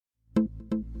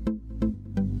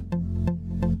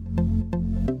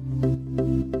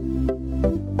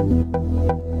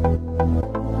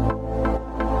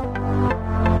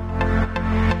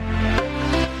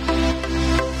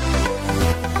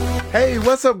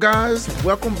what's up, guys?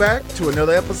 Welcome back to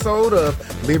another episode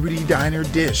of Liberty Diner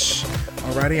Dish.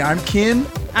 Alrighty, I'm Ken.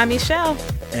 I'm Michelle.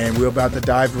 And we're about to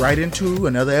dive right into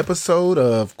another episode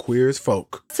of Queer as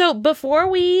Folk. So before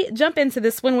we jump into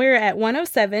this one, we're at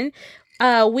 107.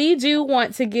 We do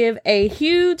want to give a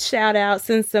huge shout out,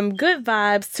 send some good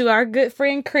vibes to our good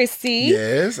friend Christy.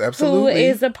 Yes, absolutely. Who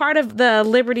is a part of the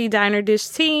Liberty Diner Dish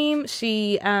team.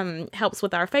 She helps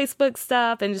with our Facebook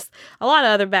stuff and just a lot of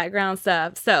other background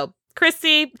stuff. So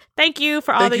Christy, thank you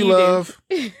for all that you love.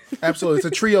 do. Absolutely. It's a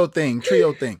trio thing.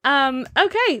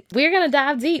 Okay. We're going to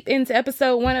dive deep into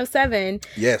episode 107.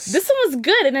 Yes. This one was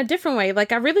good in a different way.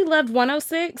 Like, I really loved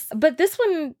 106, but this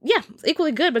one,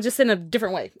 equally good, but just in a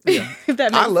different way. Yeah. If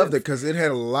that makes I loved sense. it because it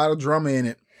had a lot of drama in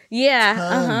it. Yeah.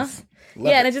 Tons.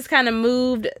 And it just kind of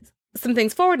moved some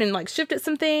things forward and like shifted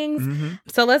some things. Mm-hmm.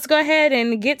 So let's go ahead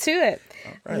and get to it.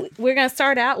 All right. We're going to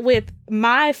start out with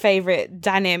my favorite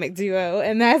dynamic duo,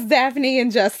 and that's Daphne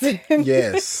and Justin.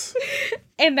 Yes.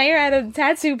 And they are at a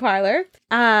tattoo parlor,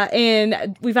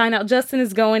 and we find out Justin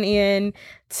is going in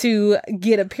to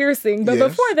get a piercing. But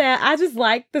before that, I just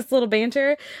like this little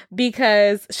banter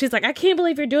because she's like, I can't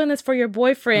believe you're doing this for your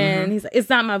boyfriend. Mm-hmm. He's like, it's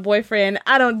not my boyfriend.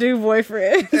 I don't do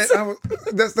boyfriends.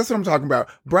 That's what I'm talking about.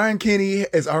 Brian Kenny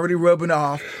is already rubbing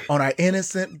off on our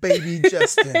innocent baby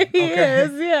Justin. Okay? He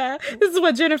is, yeah. This is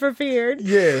what Jennifer feared.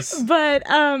 Yes. But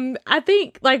I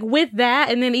think like with that,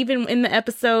 and then even in the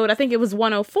episode, I think it was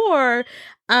 104,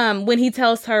 when he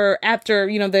tells her after,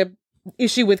 the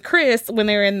issue with Chris, when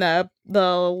they're in the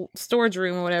storage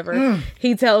room or whatever,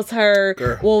 he tells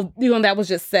her, well, that was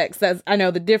just sex. I know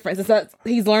the difference. And so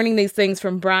he's learning these things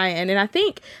from Brian. And I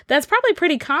think that's probably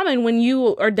pretty common when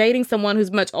you are dating someone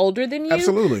who's much older than you.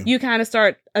 Absolutely. You kind of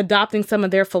start adopting some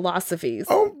of their philosophies.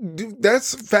 Oh, dude,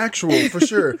 that's factual for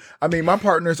sure. I mean, my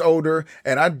partner's older,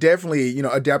 and I definitely,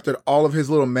 adapted all of his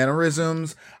little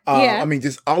mannerisms. I mean,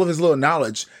 just all of his little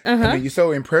knowledge. I mean, you're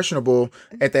so impressionable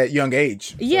at that young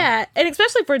age. So. Yeah, and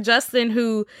especially for Justin,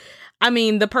 who, I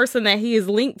mean, the person that he is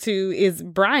linked to is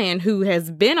Brian, who has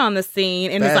been on the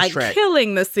scene and is like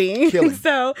killing the scene.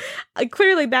 So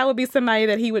clearly that would be somebody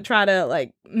that he would try to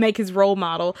like make his role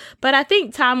model. But I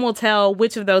think time will tell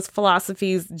which of those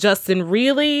philosophies Justin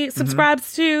really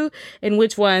subscribes to and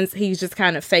which ones he's just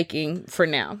kind of faking for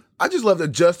now. I just love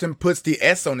that Justin puts the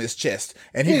S on his chest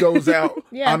and he goes out,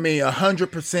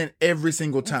 100% every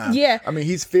single time. Yeah. I mean,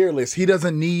 he's fearless. He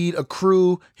doesn't need a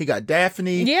crew. He got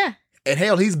Daphne. Yeah. And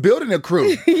hell, he's building a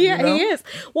crew. He is.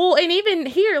 Well, and even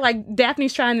here, like,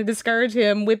 Daphne's trying to discourage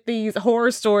him with these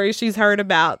horror stories she's heard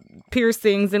about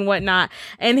piercings and whatnot.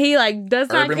 And he, like, does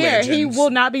not care. Legends. He will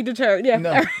not be deterred. Yeah.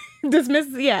 No.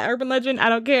 Dismisses, urban legend. I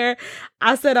don't care.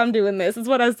 I said I'm doing this. Is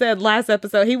what I said last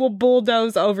episode. He will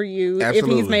bulldoze over you if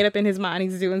he's made up in his mind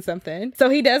he's doing something. So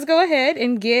he does go ahead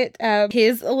and get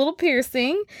his little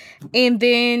piercing. And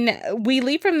then we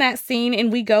leave from that scene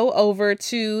and we go over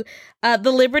to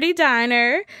the Liberty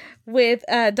Diner with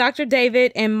Dr.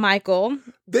 David and Michael.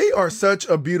 They are such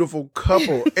a beautiful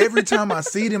couple. Every time I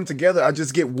see them together, I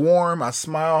just get warm. I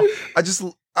smile.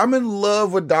 I'm in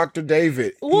love with Dr.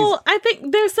 David. Well, I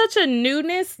think there's such a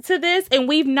newness to this, and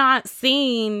we've not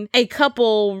seen a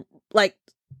couple, like,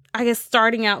 I guess,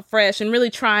 starting out fresh and really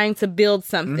trying to build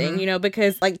something,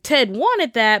 because, like, Ted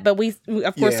wanted that, but we,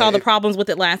 of course, saw the problems with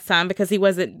it last time because it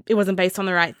wasn't based on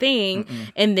the right thing.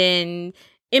 And then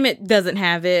Emmett doesn't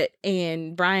have it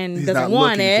and Brian doesn't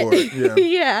want it.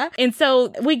 Yeah. And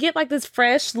so we get like this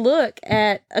fresh look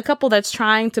at a couple that's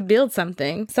trying to build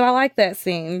something. So I like that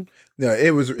scene. Yeah,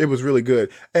 it was really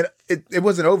good. And it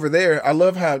wasn't over there. I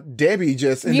love how Debbie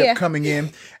just ended up coming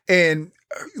in. And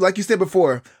like you said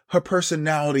before, her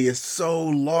personality is so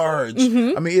large.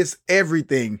 I mean, it's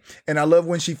everything. And I love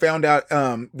when she found out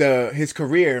his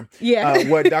career,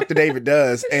 what Dr. David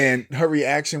does, and her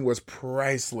reaction was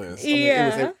priceless. I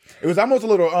mean, it was almost a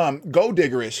little gold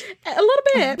diggerish. A little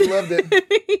bit. Loved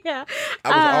it. I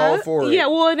was all for it. Yeah,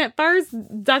 well, and at first,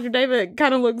 Dr. David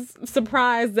kind of looks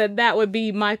surprised that would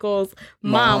be Michael's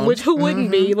mom, which who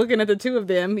wouldn't be looking at the two of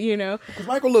them, Because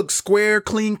Michael looks square,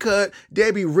 clean cut,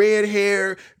 Debbie red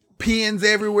hair, pins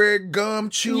everywhere, gum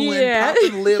chewing,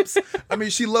 popping lips. I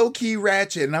mean, she low-key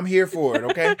ratchet, and I'm here for it,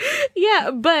 okay? Yeah,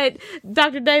 but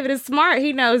Dr. David is smart.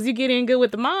 He knows you get in good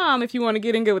with the mom if you want to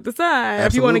get in good with the son. Absolutely.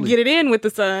 If you want to get it in with the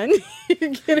son, you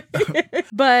get it in.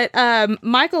 But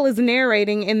Michael is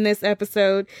narrating in this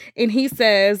episode, and he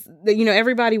says that,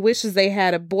 everybody wishes they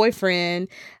had a boyfriend.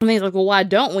 And he's like, well, why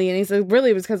don't we? And he says,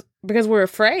 really, because we're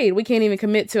afraid. We can't even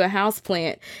commit to a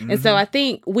houseplant. And so I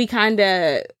think we kind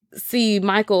of see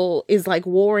Michael is like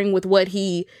warring with what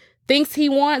he thinks he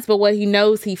wants, but what he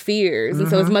knows he fears. And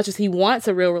so as much as he wants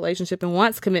a real relationship and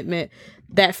wants commitment,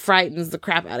 that frightens the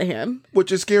crap out of him. Which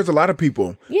just scares a lot of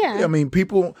people. Yeah. I mean,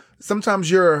 people,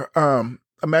 sometimes your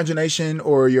imagination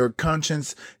or your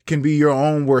conscience can be your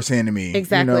own worst enemy.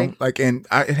 Exactly. You know? Like, and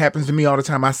it happens to me all the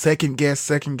time. I second guess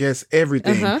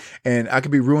everything. And I could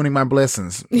be ruining my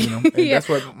blessings. You know? And that's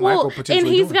what Michael potentially and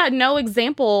he's doing. got no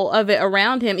example of it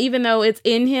around him, even though it's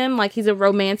in him, like he's a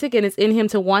romantic and it's in him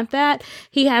to want that.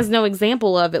 He has no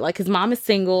example of it. Like his mom is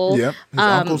single. Yep. His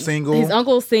uncle's single. His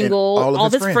uncle's single. All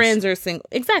of his friends are single.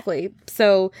 Exactly.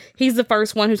 So he's the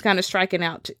first one who's kind of striking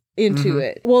out into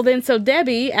it. Well, then, so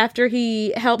Debbie, after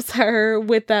he helps her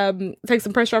with take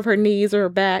some pressure off her knees or her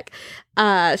back,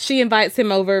 she invites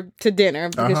him over to dinner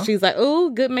because she's like, "Oh,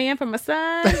 good man for my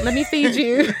son. Let me feed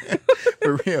you."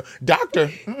 For real.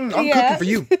 Doctor, I'm cooking for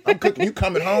you. I'm cooking. You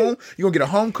coming home. You're going to get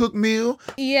a home cooked meal.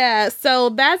 Yeah. So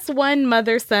that's one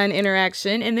mother-son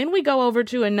interaction. And then we go over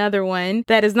to another one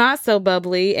that is not so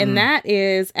bubbly. And that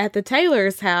is at the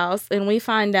Taylor's house. And we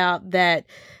find out that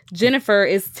Jennifer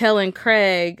is telling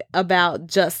Craig about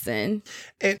Justin.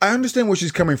 And I understand where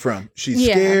she's coming from. She's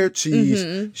scared.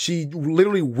 She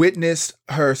literally witnessed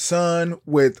her son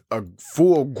with a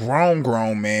full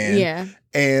grown man. Yeah.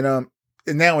 And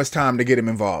now it's time to get him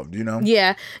involved, you know?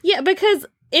 Yeah. Yeah, because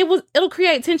it'll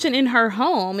create tension in her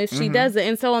home if she does it.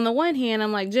 And so on the one hand,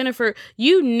 I'm like, Jennifer,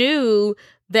 you knew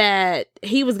that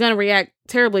he was going to react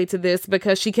terribly to this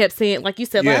because she kept saying, like you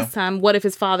said last time, what if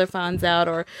his father finds out,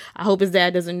 or I hope his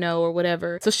dad doesn't know, or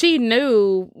whatever. So she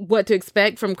knew what to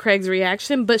expect from Craig's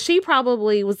reaction, but she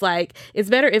probably was like, it's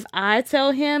better if I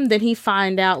tell him than he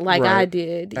find out like I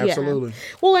did. Absolutely. Yeah.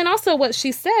 Well, and also what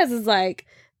she says is like,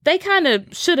 they kind of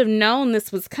should have known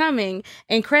this was coming,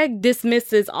 and Craig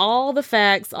dismisses all the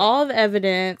facts, all the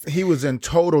evidence. He was in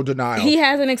total denial. He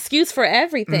has an excuse for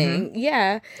everything.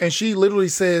 Yeah. And she literally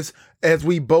says, as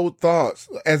we both thought,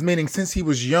 as meaning since he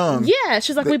was young. Yeah.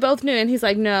 She's like, we both knew. And he's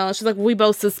like, no. She's like, we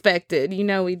both suspected. You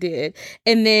know, we did.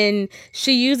 And then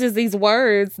she uses these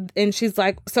words and she's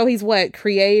like, so he's what?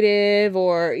 Creative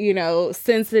or, you know,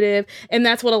 sensitive. And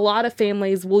that's what a lot of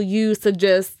families will use to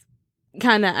just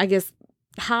kind of, I guess,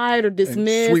 hide or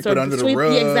dismiss. Sweep it under the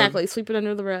rug. Yeah, exactly. Sweep it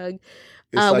under the rug.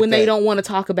 Like when they don't want to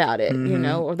talk about it, you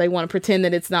know, or they want to pretend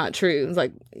that it's not true. It's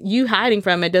like, you hiding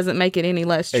from it doesn't make it any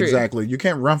less true. Exactly. You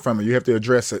can't run from it. You have to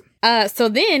address it. So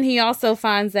then he also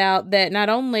finds out that not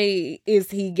only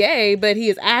is he gay, but he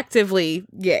is actively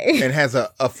gay. And has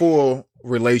a full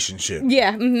relationship.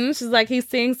 Yeah. She's like, he's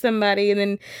seeing somebody.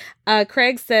 And then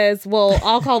Craig says, well,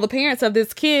 I'll call the parents of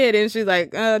this kid. And she's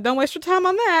like, don't waste your time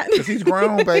on that. Because he's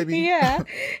grown, baby. Yeah,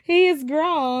 he is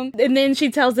grown. And then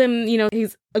she tells him, you know,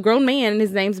 he's a grown man and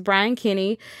his name's Brian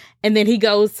Kinney. And then he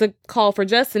goes to call for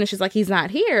Justin and she's like, he's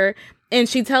not here. And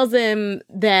she tells him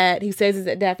that he says he's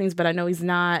at Daphne's, but I know he's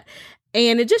not.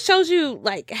 And it just shows you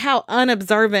like how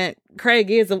unobservant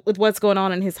Craig is with what's going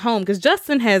on in his home, because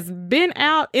Justin has been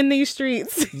out in these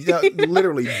streets. Yeah,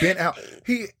 literally been out.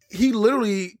 He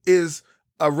literally is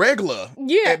a regular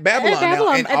at Babylon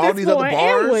now, and all these other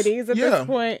bars. And Woody's at this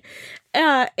point.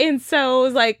 And so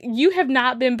it's like, you have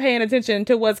not been paying attention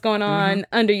to what's going on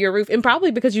under your roof, and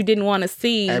probably because you didn't want to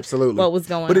see what was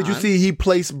going on. But did you see he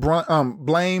placed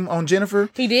blame on Jennifer?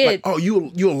 He did. Like, oh,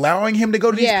 you allowing him to go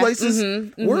to these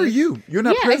places? Where are you? You're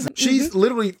not present. She's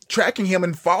literally tracking him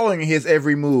and following his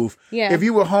every move. Yeah. If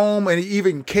you were home and he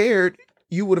even cared,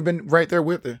 you would have been right there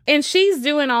with her. And she's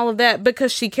doing all of that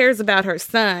because she cares about her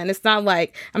son. It's not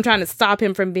like, I'm trying to stop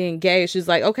him from being gay. She's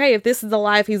like, okay, if this is the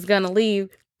life he's going to lead,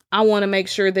 I want to make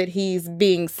sure that he's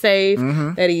being safe,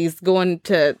 that he's going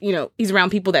to, you know, he's around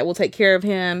people that will take care of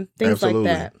him, things like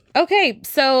that. Okay,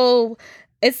 so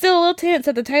it's still a little tense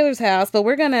at the Taylor's house, but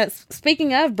we're going to,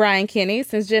 speaking of Brian Kinney,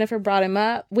 since Jennifer brought him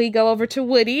up, we go over to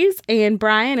Woody's, and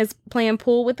Brian is playing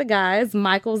pool with the guys.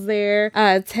 Michael's there,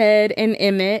 Ted and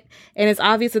Emmett, and it's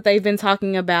obvious that they've been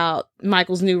talking about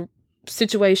Michael's new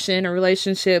situation or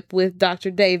relationship with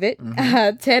Dr. David.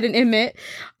 Ted and Emmett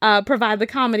provide the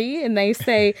comedy, and they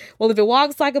say, well, if it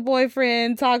walks like a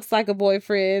boyfriend, talks like a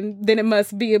boyfriend, then it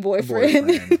must be a boyfriend.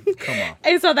 Come on.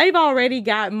 And so they've already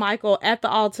got Michael at the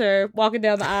altar, walking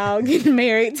down the aisle, getting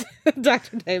married to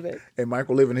Dr. David. And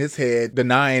Michael living his head,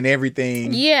 denying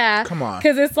everything. Yeah. Come on.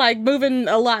 Because it's like moving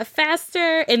a lot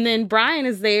faster. And then Brian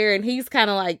is there, and he's kind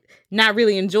of like not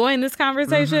really enjoying this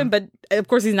conversation, but of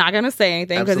course he's not going to say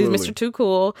anything because he's Mr. Too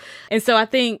Cool. And so I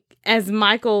think as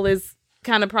Michael is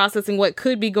kind of processing what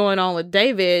could be going on with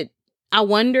David, I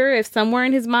wonder if somewhere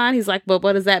in his mind he's like, well,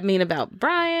 what does that mean about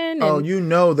Brian? And you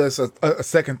know, there's a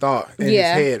second thought in his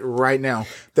head right now.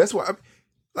 That's why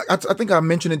like I think I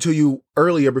mentioned it to you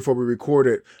earlier before we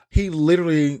recorded. He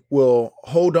literally will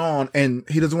hold on, and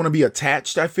he doesn't want to be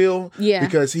attached, I feel. Yeah.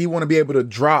 Because he want to be able to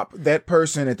drop that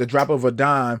person at the drop of a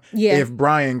dime if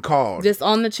Brian called. Just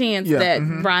on the chance that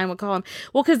Brian would call him.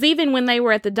 Well, because even when they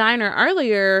were at the diner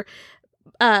earlier,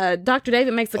 Dr.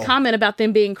 David makes a comment about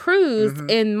them being cruised,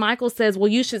 and Michael says, well,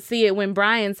 you should see it when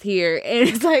Brian's here. And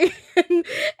it's like,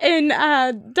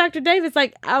 and Dr. David's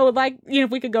like, I would like,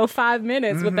 if we could go 5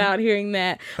 minutes without hearing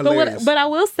that. But I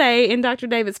will say, in Dr.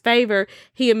 David's favor,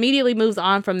 he immediately moves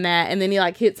on from that, and then he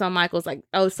like hits on Michael's like,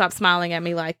 oh, stop smiling at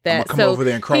me like that. Come over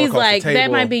there and crawl he's across like, the table.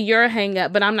 that might be your hang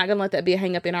up, but I'm not gonna let that be a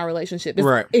hang up in our relationship.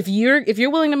 Right. If you're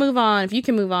willing to move on, if you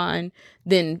can move on,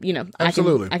 then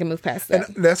Absolutely. I can move past that.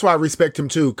 And that's why I respect him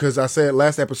too, because I said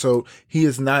last episode he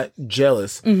is not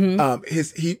jealous.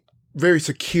 He very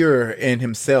secure in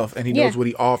himself, and he knows what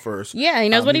he offers. Yeah, he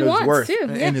knows what he wants too,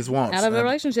 and his wants out of the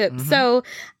relationship. So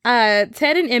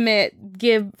Ted and Emmett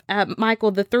give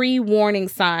Michael the 3 warning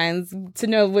signs to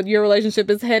know what your relationship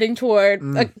is heading toward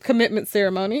a commitment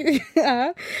ceremony.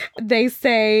 They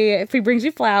say if he brings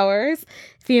you flowers,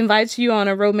 if he invites you on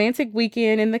a romantic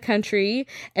weekend in the country,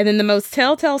 and then the most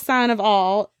telltale sign of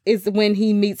all is when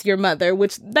he meets your mother,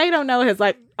 which they don't know has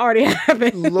like already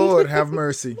happened. Lord have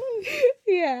mercy.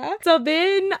 Yeah. So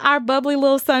then our bubbly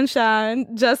little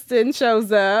sunshine, Justin,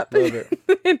 shows up. Love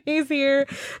it. And he's here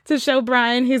to show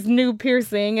Brian his new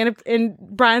piercing. And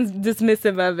Brian's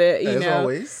dismissive of it, As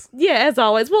always. Yeah, as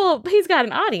always. Well, he's got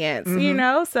an audience,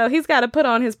 so he's got to put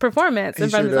on his performance in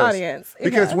front of his audience.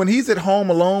 Because when he's at home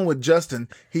alone with Justin,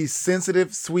 he's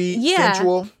sensitive, sweet,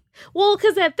 sensual. Well,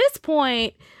 because at this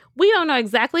point, we don't know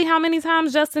exactly how many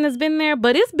times Justin has been there,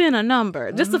 but it's been a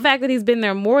number. Just the fact that he's been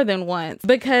there more than once.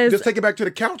 Because just take it back to the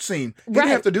couch scene. He didn't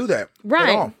have to do that at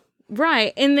all.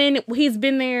 Right. And then he's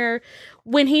been there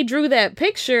when he drew that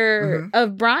picture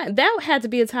of Brian. That had to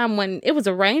be a time when it was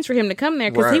arranged for him to come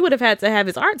there, because he would have had to have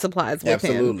his art supplies with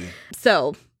him.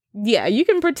 So, yeah, you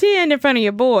can pretend in front of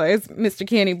your boys, Mr.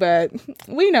 Kenny, but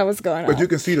we know what's going on. But you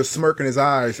can see the smirk in his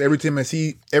eyes every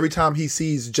time he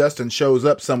sees Justin shows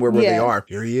up somewhere where they are.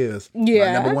 Here he is.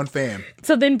 My number one fan.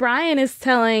 So then Brian is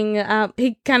telling,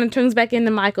 he kind of turns back into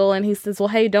Michael and he says, well,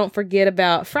 hey, don't forget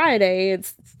about Friday.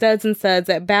 It's Studs and Suds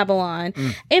at Babylon.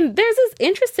 And there's this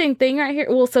interesting thing right here.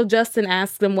 Well, so Justin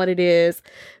asks them what it is.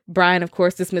 Brian, of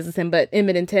course, dismisses him, but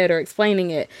Emmett and Ted are explaining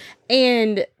it.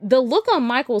 And the look on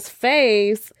Michael's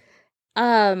face,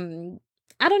 I don't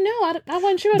know. I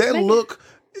wasn't sure. That look,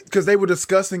 because they were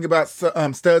discussing about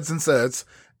Studs and Suds,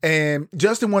 and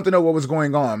Justin wanted to know what was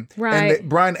going on. Right. And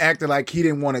Brian acted like he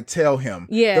didn't want to tell him.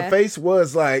 Yeah. The face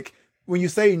was like, when you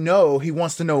say no, he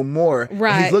wants to know more.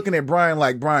 Right. And he's looking at Brian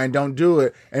like, Brian, don't do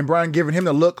it. And Brian giving him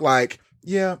the look like,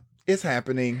 yeah, it's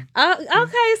happening.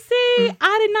 Okay, see,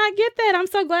 I did not get that. I'm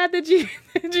so glad that you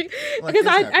because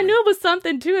I knew it was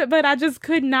something to it, but I just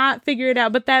could not figure it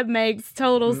out. But that makes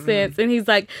total sense. And he's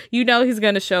like, he's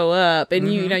going to show up,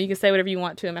 and you can say whatever you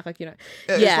want to him. Act like It's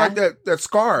like that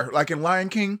Scar, like in Lion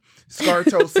King. Scar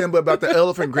told Simba about the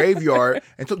elephant graveyard,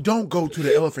 and so don't go to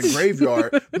the elephant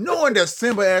graveyard, knowing that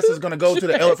Simba ass is going to go to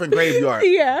the elephant graveyard.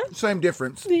 Yeah, same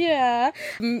difference. Yeah,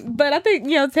 but I think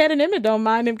Ted and Emmett don't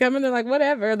mind him coming. They're like,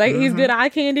 whatever. Like he's good eye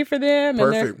candy for them.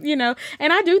 Perfect. And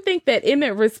and I do think that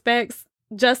Emmett respects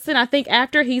Justin. I think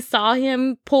after he saw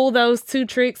him pull those 2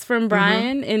 tricks from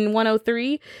Brian in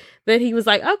 103, that he was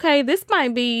like, okay, this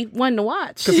might be one to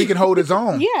watch. Because he can hold his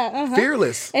own. Yeah.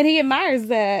 Fearless. And he admires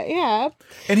that. Yeah.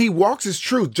 And he walks his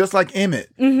truth, just like Emmett.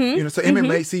 So Emmett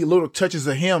may see little touches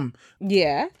of him.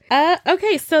 Yeah.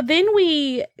 Okay, so then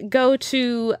we're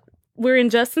in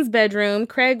Justin's bedroom.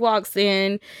 Craig walks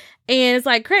in. And it's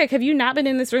like, Craig, have you not been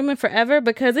in this room in forever?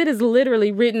 Because it is literally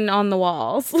written on the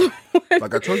walls.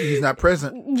 Like I told you, he's not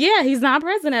present. Yeah, he's not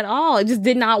present at all. It just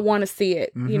did not want to see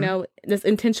it, this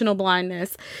intentional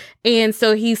blindness. And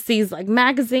so he sees like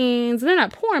magazines. They're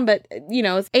not porn, but,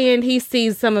 and he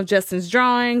sees some of Justin's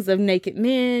drawings of naked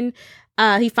men.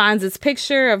 He finds this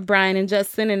picture of Brian and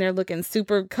Justin, and they're looking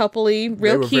super coupley,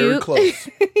 real cute. Very close.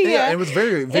 Yeah, it was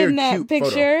very, very in that cute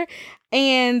picture. Photo.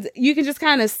 And you can just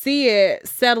kind of see it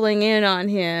settling in on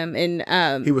him.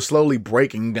 And he was slowly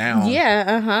breaking down.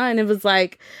 Yeah, and it was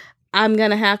like, I'm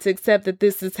going to have to accept that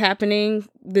this is happening.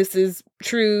 This is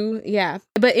true. Yeah.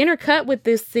 But intercut with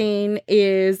this scene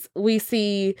is we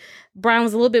see Brian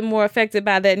was a little bit more affected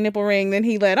by that nipple ring than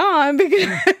he let on,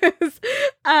 because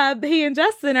he and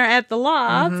Justin are at the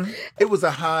loft. It was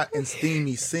a hot and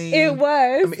steamy scene. It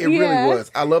was. I mean, it really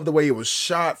was. I love the way it was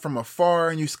shot from afar,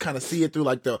 and you kind of see it through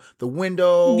like the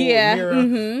window mirror.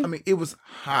 I mean, it was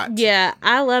hot. Yeah,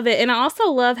 I love it. And I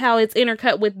also love how it's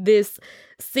intercut with this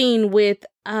scene with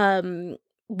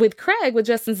with Craig, with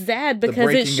Justin's dad,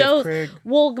 because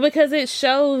it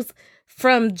shows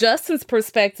from Justin's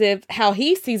perspective how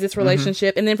he sees this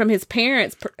relationship, and then from his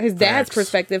dad's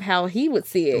perspective, how he would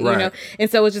see it, you know? And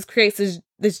so it just creates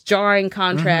this jarring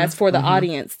contrast for the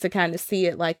audience to kind of see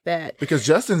it like that. Because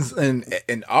Justin's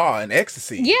in awe and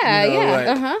ecstasy.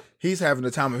 Yeah, He's having the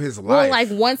time of his life. Well, like,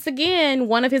 once again,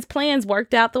 one of his plans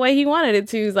worked out the way he wanted it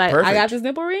to. He's like, I got this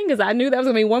nipple ring because I knew that was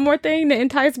going to be one more thing to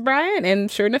entice Brian, and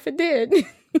sure enough, it did.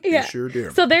 Yeah, sure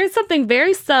did. So there's something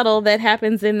very subtle that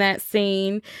happens in that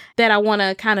scene that I want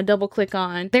to kind of double click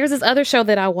on. There's this other show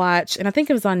that I watched, and I think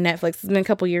it was on Netflix. It's been a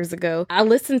couple years ago. I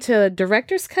listened to a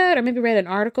director's cut, or maybe read an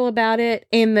article about it,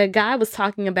 and the guy was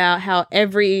talking about how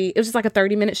it was just like a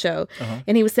 30-minute show,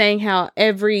 and he was saying how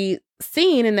every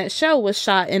scene in that show was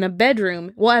shot in a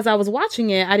bedroom. Well, as I was watching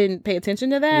it, I didn't pay attention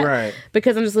to that,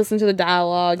 because I'm just listening to the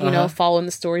dialogue, you know, following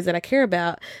the stories that I care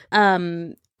about.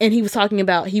 And he was talking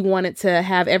about he wanted to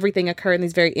have everything occur in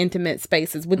these very intimate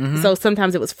spaces. So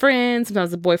sometimes it was friends,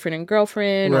 sometimes a boyfriend and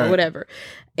girlfriend or whatever.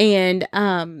 And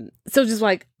so just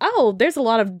like, there's a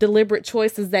lot of deliberate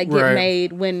choices that get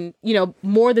made when, you know,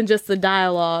 more than just the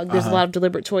dialogue, there's a lot of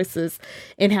deliberate choices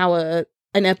in how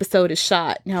an episode is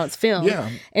shot and how it's filmed. Yeah.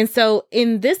 And so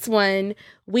in this one,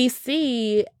 we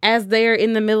see as they're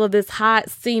in the middle of this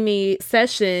hot, steamy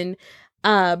session,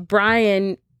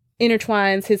 Brian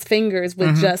intertwines his fingers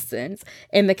with Justin's,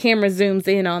 and the camera zooms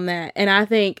in on that. And I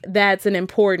think that's an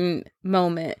important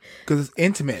moment. Because it's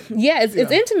intimate. Yeah, it's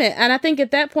intimate. And I think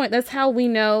at that point, that's how we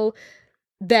know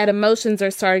that emotions are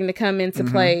starting to come into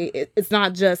play. It's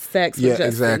not just sex with Justin.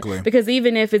 Exactly. Because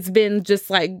even if it's been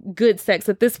just like good sex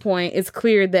at this point, it's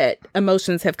clear that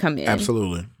emotions have come in.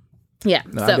 Absolutely. Yeah.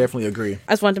 No, I definitely agree.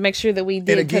 I just wanted to make sure that we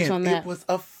did touch on that. It was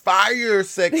a fire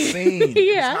sex scene.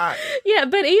 Yeah. Yeah,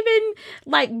 but even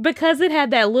like because it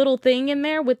had that little thing in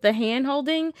there with the hand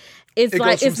holding, it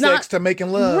like goes from it's not sex to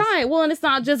making love. Right. Well, and it's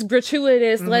not just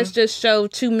gratuitous. Let's just show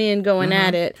two men going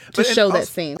at it to show that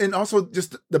scene. And also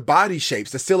just the body shapes,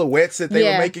 the silhouettes that they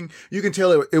were making. You can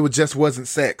tell it just wasn't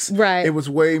sex. Right. It was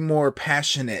way more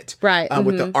passionate. Right.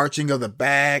 With the arching of the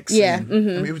backs. Yeah. And,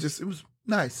 I mean, it was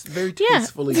nice. Very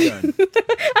tastefully done. I mean,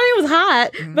 it was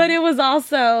hot, but it was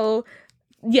also,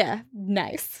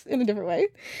 nice in a different way.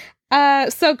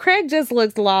 So Craig just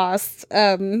looks lost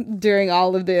during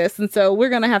all of this. And so we're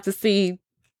going to have to see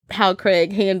how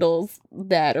Craig handles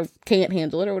that or can't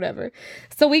handle it or whatever.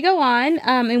 So we go on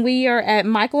and we are at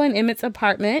Michael and Emmett's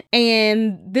apartment.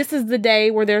 And this is the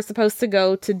day where they're supposed to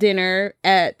go to dinner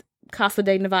at Casa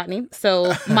de Novotny.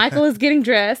 So Michael is getting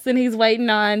dressed and he's waiting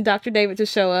on Dr. David to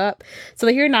show up. So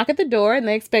they hear a knock at the door and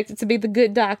they expect it to be the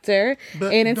good doctor.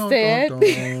 But and instead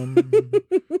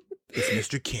it's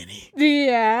Mr. Kenny.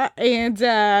 Yeah.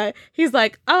 And he's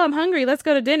like, I'm hungry. Let's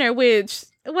go to dinner, which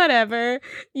whatever.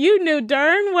 You knew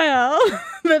darn well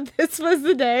that this was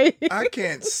the day. I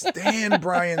can't stand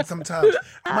Brian sometimes.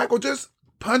 Michael, just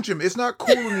punch him. It's not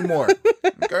cool anymore.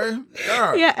 Okay?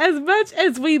 Yeah, as much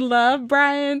as we love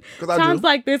Brian, times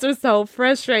like this are so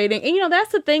frustrating. And, you know,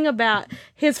 that's the thing about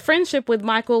his friendship with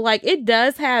Michael. Like, it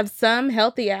does have some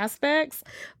healthy aspects,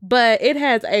 but it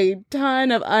has a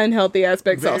ton of unhealthy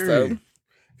aspects also.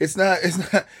 It's not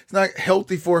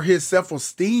healthy for his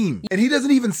self-esteem. And he doesn't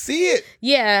even see it.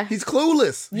 Yeah. He's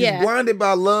clueless. He's blinded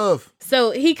by love. So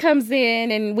he comes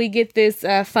in and we get this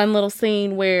fun little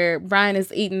scene where Brian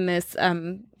is eating this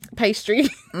pastry.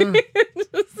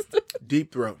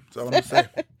 Deep throat. That's all I'm saying.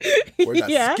 Where's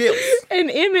skills?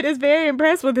 And Emmett is very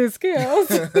impressed with his skills.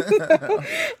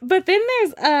 But then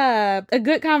there's a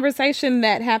good conversation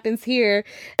that happens here.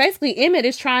 Basically, Emmett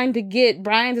is trying to get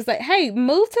Brian to say, hey,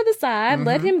 move to the side.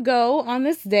 Let him go on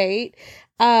this date.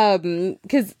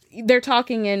 Because they're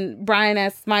talking and Brian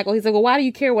asks Michael, he's like, well, why do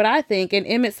you care what I think? And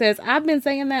Emmett says, I've been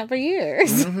saying that for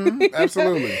years.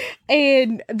 Absolutely.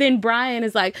 And then Brian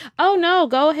is like, oh no,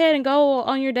 go ahead and go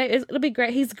on your date. It'll be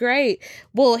great. He's great.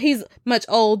 Well, he's much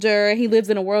older. He lives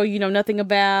in a world you know nothing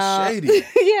about. Shady.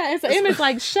 Yeah. And so Emmett's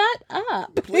like, shut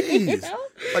up. Please. You know?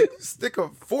 Like, stick a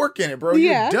fork in it, bro.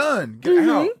 You're done. Get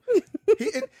out.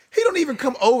 He don't even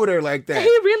come over there like that. He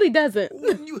really doesn't.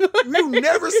 You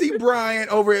never see Brian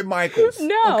over at Michael's.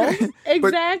 No, okay?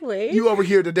 Exactly. But you over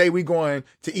here today, we going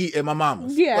to eat at my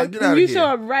mama's. Yeah, like, get out you of here. show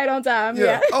up right on time.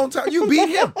 Yeah, on time. You beat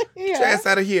him. Get your ass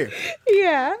out of here.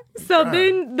 Yeah. So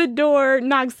then the door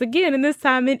knocks again, and this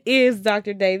time it is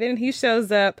Dr. David, and he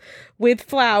shows up with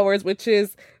flowers, which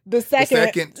is the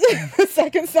second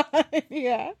sign.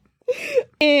 Yeah.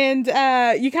 And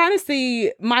you kind of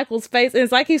see Michael's face, and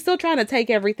it's like he's still trying to take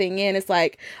everything in. It's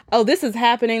like, oh, this is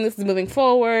happening. This is moving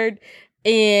forward.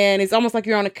 and it's almost like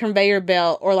you're on a conveyor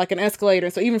belt or like an escalator.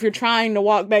 So even if you're trying to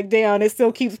walk back down, it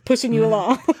still keeps pushing you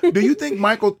along. Do you think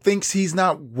Michael thinks he's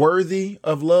not worthy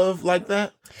of love like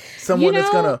that? Someone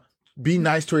that's going to be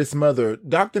nice to his mother.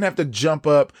 Doc didn't have to jump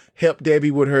up, help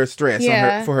Debbie with her stress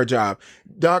for her job.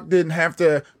 Doc didn't have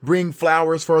to bring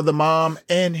flowers for the mom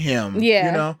and him. Yeah.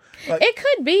 You know? Like, it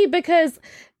could be because,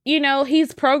 you know,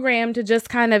 he's programmed to just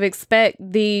kind of expect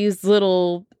these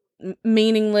little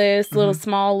meaningless, little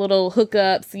small little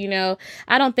hookups, you know.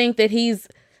 I don't think that he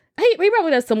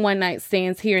probably does some one night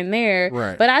stands here and there.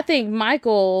 Right. But I think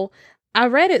Michael, I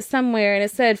read it somewhere and it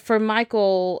said for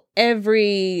Michael,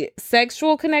 every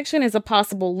sexual connection is a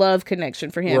possible love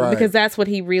connection for him because that's what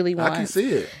he really wants. I can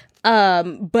see it.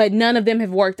 But none of them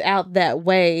have worked out that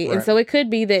way. Right. And so it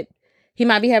could be that he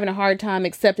might be having a hard time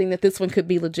accepting that this one could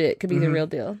be legit, could be the real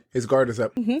deal. His guard is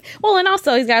up. Well, and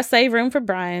also he's got to save room for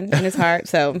Brian in his heart.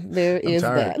 So there is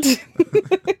that.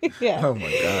 Yeah. Oh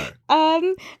my God.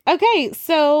 Okay,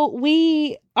 so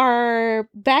we are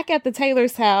back at the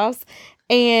Taylor's house.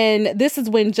 And this is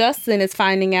when Justin is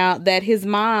finding out that his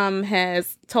mom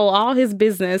has told all his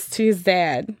business to his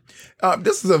dad.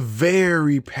 This is a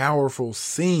very powerful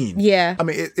scene. Yeah. I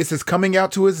mean, it's his coming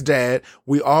out to his dad.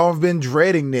 We all have been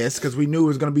dreading this because we knew it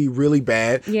was going to be really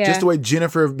bad. Yeah. Just the way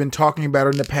Jennifer have been talking about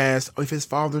it in the past. Oh, if his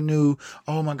father knew,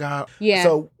 oh my God. Yeah.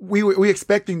 So we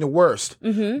expecting the worst.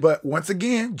 But once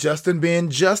again, Justin being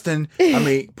Justin, I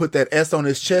mean, put that S on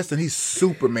his chest and he's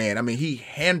Superman. I mean, he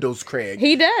handles Craig.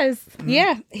 He does.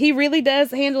 Yeah, he really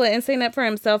does handle it and stand up for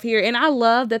himself here. And I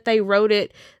love that they wrote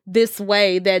it this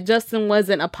way, that Justin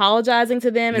wasn't apologizing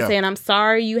to them and saying, I'm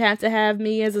sorry you have to have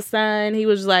me as a son. He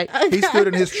was like, he stood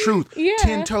in his truth,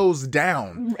 10 toes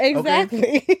down. Exactly.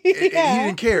 Okay? He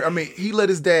didn't care. I mean, he let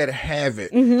his dad have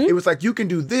it. It was like, you can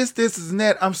do this, and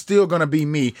that. I'm still going to be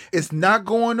me. It's not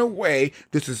going away.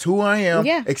 This is who I am.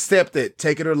 Yeah. Accept it.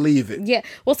 Take it or leave it. Yeah.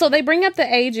 Well, so they bring up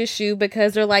the age issue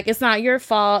because they're like, it's not your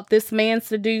fault. This man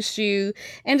seduced you.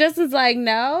 And Justin's like,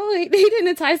 no, he didn't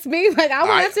entice me. Like, I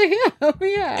went after him.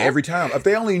 Yeah. Every time. If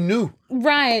they only knew.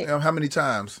 Right. You know, how many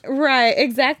times? Right,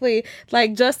 exactly.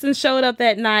 Like Justin showed up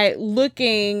that night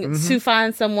looking to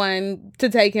find someone to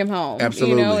take him home.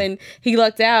 Absolutely. You know, and he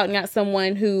lucked out and got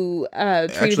someone who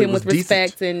treated him with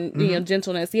respect and you know,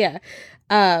 gentleness. Yeah.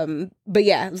 But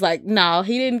yeah, it was like, no,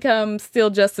 he didn't come steal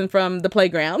Justin from the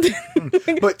playground.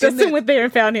 But Justin went there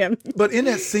and found him. But in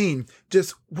that scene,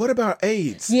 just what about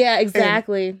AIDS? Yeah,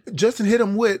 exactly. And Justin hit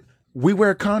him with, we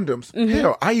wear condoms.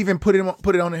 Hell, I even put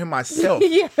it on him myself.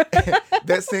 Yeah.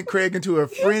 That sent Craig into a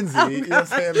frenzy. You know what I'm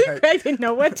saying? Like, Craig didn't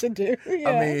know what to do. Yeah.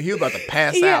 I mean, he was about to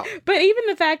pass out. But even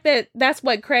the fact that that's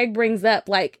what Craig brings up,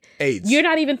 like, AIDS. You're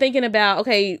not even thinking about,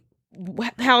 okay,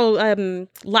 how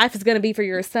life is going to be for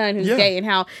your son who's gay and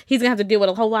how he's going to have to deal with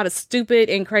a whole lot of stupid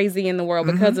and crazy in the world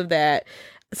because of that.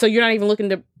 So you're not even looking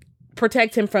to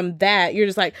protect him from that. You're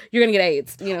just like, you're gonna get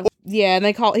AIDS, you know. Yeah, and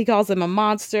he calls him a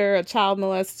monster, a child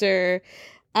molester.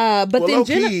 But then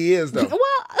he is though.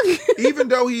 Well, even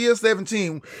though he is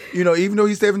 17, you know, even though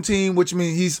he's 17, which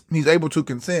means he's able to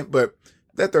consent, but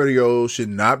that 30-year-old should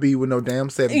not be with no damn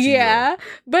 17-year-old. Yeah,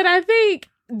 but I think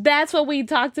that's what we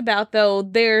talked about, though.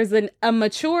 There's a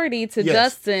maturity to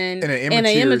Justin and an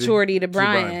immaturity to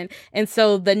Brian. And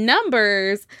so the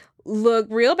numbers look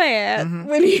real bad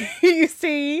when you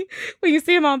see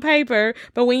him on paper,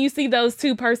 but when you see those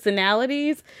two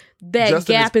personalities, that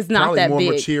Justin gap is not that more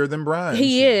big. Mature than Brian.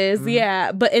 He is,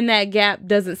 yeah, but in that gap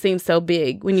doesn't seem so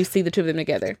big when you see the two of them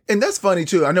together. And that's funny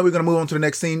too. I know we're gonna move on to the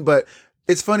next scene, but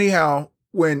it's funny how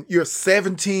when you're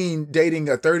 17 dating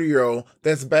a 30-year-old,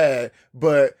 that's bad,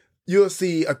 but you'll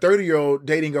see a 30-year-old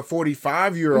dating a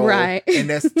 45-year-old, right? And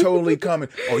that's totally coming.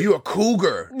 Oh, you a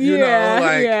cougar? You know,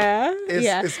 like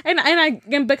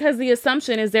and because the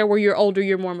assumption is there where you're older,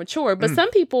 you're more mature. But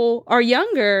some people are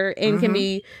younger and can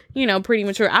be, you know, pretty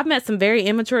mature. I've met some very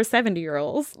immature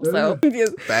 70-year-olds. So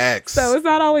facts. So it's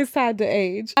not always tied to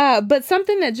age. But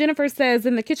something that Jennifer says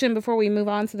in the kitchen before we move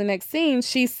on to the next scene,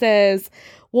 she says,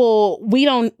 well, we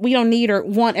don't need or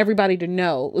want everybody to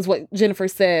know, is what Jennifer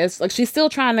says. Like, she's still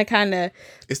trying to kind of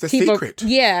it's the secret. It's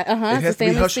a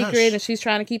family secret, and she's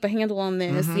trying to keep a handle on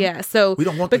this. Yeah, so we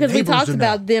don't want because we talked to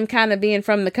about know. them kind of being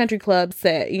from the country club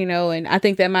set, you know, and I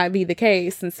think that might be the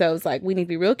case. And so it's like we need to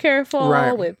be real careful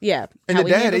with And the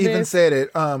dad even said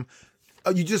it.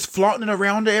 You just flaunting it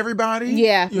around to everybody.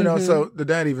 Yeah, you know. So the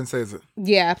dad even says it.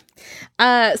 Yeah.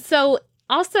 So.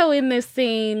 Also in this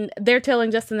scene, they're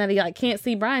telling Justin that he like can't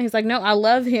see Brian. He's like, no, I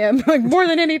love him like more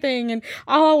than anything, and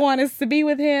all I want is to be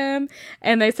with him.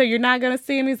 And they say, you're not gonna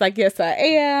see him. He's like, yes, I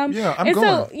am. Yeah, I'm going.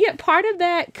 So yeah, part of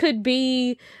that could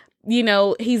be you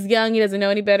know, he's young, he doesn't know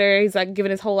any better. He's like giving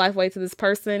his whole life away to this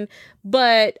person.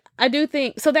 But I do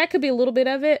think, so that could be a little bit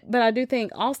of it, but I do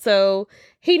think also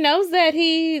he knows that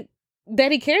he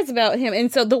cares about him.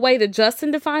 And so the way that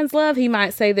Justin defines love, he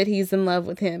might say that he's in love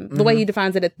with him, the way he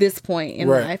defines it at this point in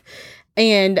life.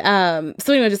 And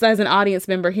so anyway, just as an audience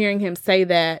member, hearing him say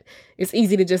that, it's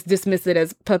easy to just dismiss it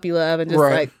as puppy love and just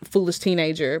like foolish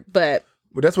teenager. But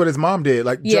that's what his mom did.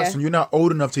 Like, Justin, you're not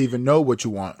old enough to even know what you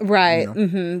want. Right. You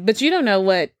know? But you don't know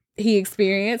what he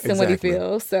experienced and what he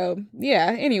feels. So,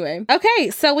 yeah. Anyway. Okay.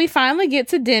 So we finally get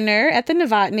to dinner at the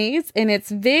Novotny's, and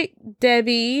it's Vic,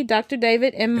 Debbie, Dr.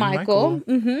 David, and Michael.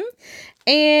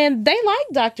 And they like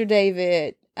Dr.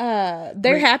 David.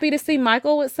 They're happy to see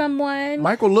Michael with someone.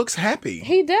 Michael looks happy.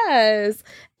 He does.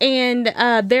 And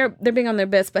they're being on their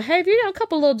best behavior. You know, a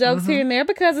couple little jokes here and there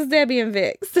because it's Debbie and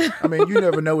Vic. I mean, you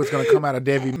never know what's going to come out of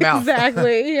Debbie's mouth.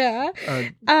 Exactly,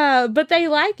 yeah. But they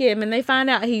like him, and they find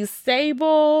out he's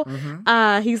stable.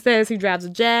 He says he drives a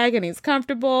Jag and he's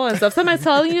comfortable. And so if somebody's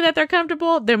telling you that they're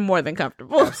comfortable, they're more than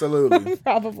comfortable. Absolutely.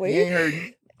 Probably. He ain't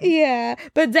heard. Yeah.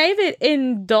 But David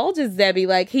indulges Debbie.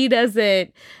 Like, he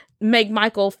doesn't make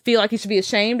Michael feel like he should be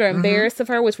ashamed or embarrassed of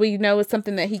her, which we know is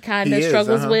something that he kind of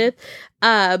struggles with.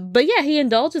 But yeah, he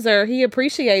indulges her. He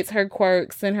appreciates her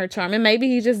quirks and her charm. And maybe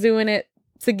he's just doing it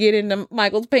to get into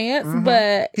Michael's pants,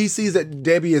 but he sees that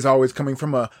Debbie is always coming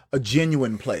from a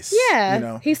genuine place. Yeah. You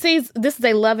know? He sees this is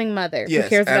a loving mother who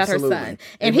cares about her son.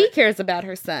 And he cares about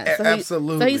her son. So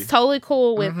absolutely. So he's totally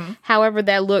cool with however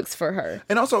that looks for her.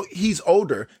 And also, he's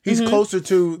older. He's closer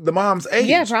to the mom's age.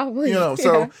 Yeah, probably. You know,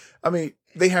 so, I mean,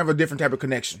 they have a different type of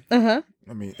connection. I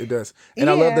mean, it does.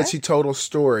 And I love that she told a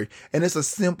story. And it's a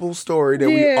simple story that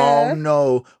we all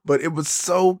know, but it was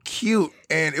so cute.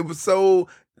 And it was so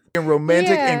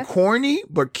romantic and corny,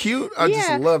 but cute. I just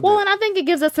loved it. Well, and I think it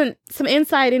gives us some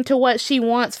insight into what she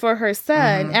wants for her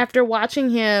son after watching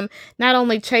him not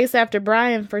only chase after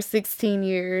Brian for 16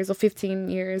 years or 15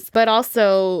 years, but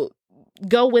also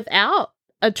go without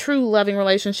a true loving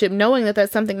relationship, knowing that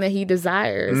that's something that he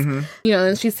desires. You know,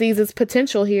 and she sees his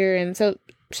potential here, and so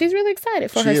she's really excited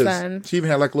for her son. She even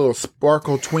had like a little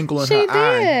sparkle twinkle in her eye. She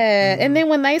did. And then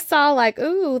when they saw like,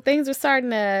 ooh, things are starting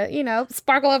to, you know,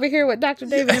 sparkle over here with Dr.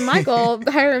 David and Michael,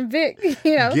 her and Vic,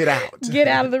 you know, get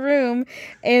out of the room.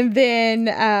 And then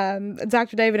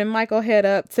Dr. David and Michael head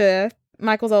up to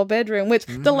Michael's old bedroom, which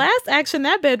the last action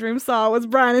that bedroom saw was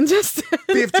Brian and Justin.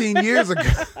 15 years ago.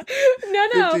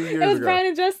 No. It was Brian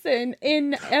and Justin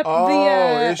in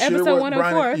episode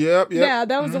 104. Yep. Yeah,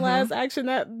 that was the last action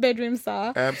that bedroom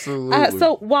saw. Absolutely.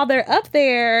 So while they're up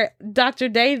there, Dr.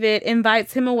 David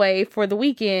invites him away for the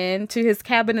weekend to his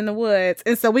cabin in the woods.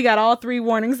 And so we got all 3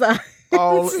 warning signs.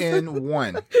 All in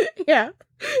one. Yeah,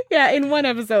 in one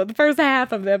episode. The first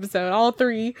half of the episode, all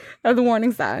 3 of the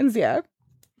warning signs,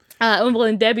 well,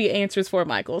 and Debbie answers for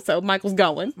Michael, so Michael's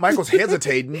going. Michael's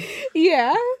hesitating.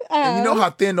 Yeah. And you know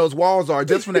how thin those walls are.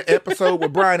 Just from the episode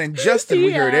with Brian and Justin,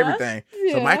 we heard everything.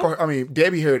 So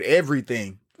Debbie heard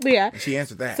everything. Yeah. And she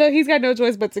answered that. So he's got no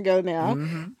choice but to go now.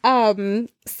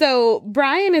 So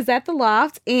Brian is at the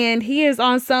loft, and he is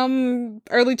on some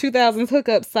early 2000s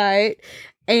hookup site,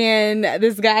 and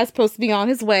this guy's supposed to be on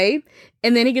his way.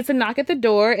 And then he gets a knock at the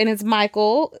door, and it's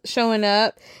Michael showing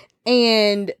up.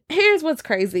 And here's what's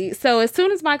crazy. So as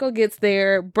soon as Michael gets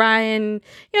there, Brian,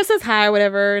 says hi or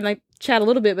whatever, and like chat a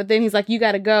little bit, but then he's like, you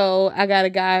gotta go. I got a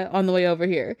guy on the way over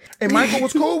here. And Michael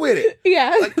was cool with it.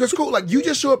 Yeah. Like, it's cool. Like, you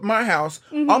just show up at my house,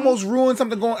 almost ruined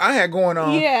something I had going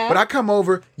on. Yeah. But I come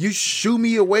over, you shoo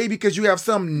me away because you have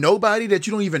some nobody that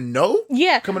you don't even know?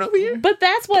 Yeah. Coming over here? But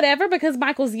that's whatever, because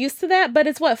Michael's used to that, but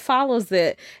it's what follows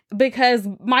it. Because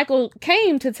Michael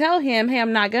came to tell him, hey,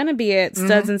 I'm not gonna be at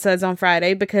Studs and Suds on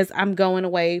Friday because I'm going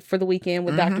away for the weekend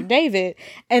with Dr. David.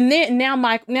 And then now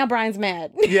Brian's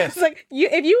mad. Yes. It's like,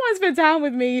 if you want to spend time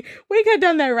with me, we could have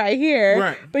done that right here.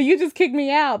 Right. But you just kicked me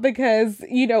out because,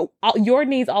 your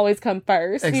needs always come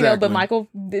first. Exactly. But Michael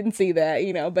didn't see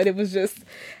that, but it was just,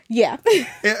 yeah.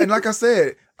 and like I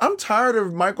said, I'm tired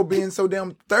of Michael being so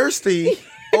damn thirsty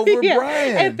over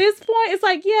Brian. At this point, it's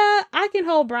like, I can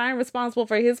hold Brian responsible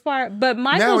for his part, but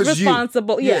Michael's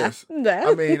responsible. Yes. Yeah.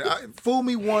 I mean, fool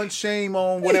me once, shame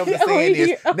on whatever the saying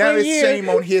is. Now it's shame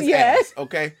on his ass,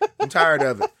 okay? I'm tired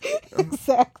of it.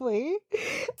 Exactly.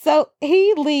 So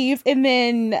he leaves, and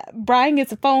then Brian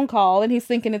gets a phone call, and he's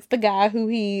thinking it's the guy who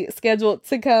he scheduled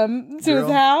to come to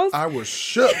his house. I was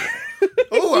shook.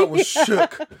 Oh, I was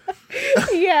shook.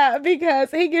 Yeah, because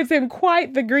he gives him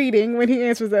quite the greeting when he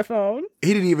answers that phone.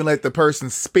 He didn't even let the person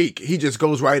speak. He just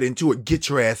goes right into it. Get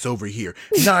your ass over here.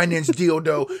 9-inch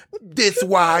dildo. this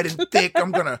wide and thick.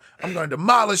 I'm gonna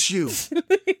demolish you.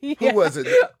 Yeah. Who was it?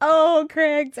 Oh,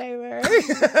 Craig Taylor.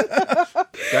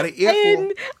 Got an earful.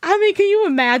 And I mean, can you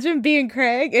imagine being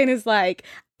Craig and it's like,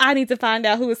 I need to find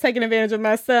out who was taking advantage of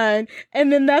my son,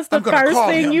 and then that's the first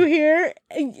thing you hear.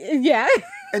 Yeah.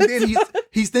 And then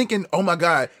he's thinking, oh my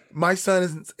God, my son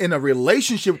is in a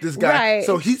relationship with this guy. Right.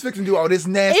 So he's fixing to do all this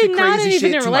nasty, crazy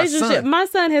shit to my son. My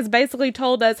son has basically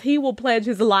told us he will pledge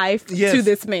his life to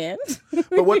this man.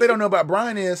 But what they don't know about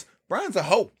Brian is, Brian's a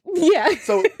hoe. Yeah.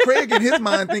 So Craig in his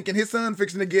mind thinking his son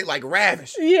fixing to get like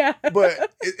ravished. Yeah.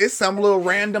 But it's some little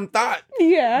random thought.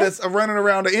 Yeah. That's running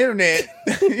around the internet.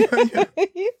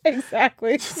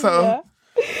 Exactly. So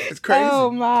it's crazy.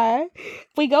 Oh my.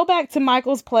 We go back to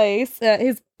Michael's place,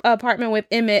 his apartment with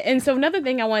Emmett. And so another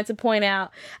thing I wanted to point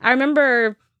out, I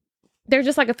remember there's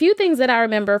just like a few things that I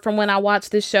remember from when I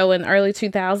watched this show in the early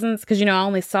 2000s, because, you know, I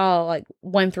only saw like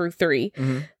 1 through 3,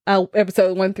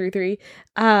 episode 1 through 3.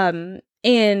 And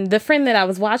the friend that I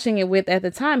was watching it with at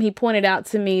the time, he pointed out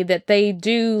to me that they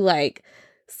do like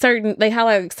they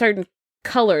highlight certain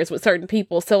colors with certain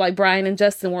people. So like Brian and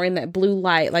Justin were in that blue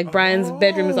light. Like Brian's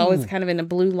bedroom is always kind of in a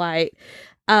blue light.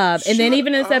 And then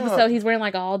even in this episode, he's wearing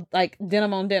like all like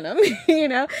denim on denim, you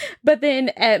know. But then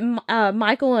at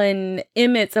Michael and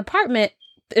Emmett's apartment,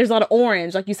 there's a lot of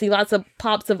orange. Like you see lots of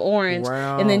pops of orange.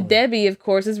 Wow. And then Debbie, of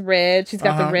course, is red. She's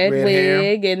got the red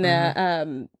wig hair.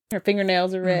 And her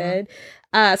fingernails are red.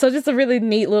 So just a really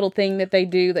neat little thing that they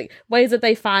do, like ways that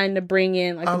they find to bring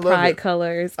in like the pride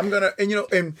colors.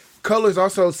 And colors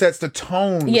also sets the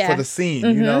tone for the scene.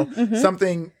 You know,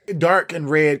 something dark and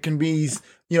red can be,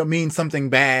 mean something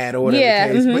bad or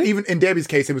whatever the case. But even in Debbie's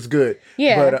case, it was good.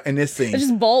 Yeah. But in this scene, it's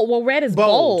just bold. Well, red is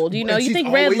bold. You know, and you think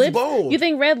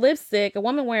red lipstick, a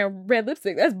woman wearing red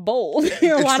lipstick, that's bold.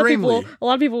 A lot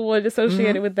of people would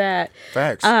associate it with that.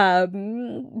 Facts.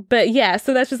 But yeah,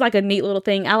 so that's just like a neat little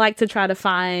thing. I like to try to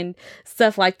find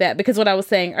stuff like that because what I was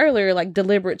saying earlier, like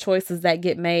deliberate choices that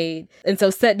get made. And so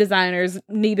set designers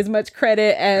need as much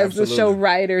credit as the show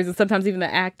writers and sometimes even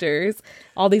the actors.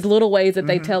 All these little ways that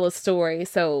they tell a story.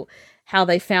 So how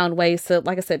they found ways to,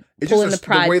 like I said, pull in the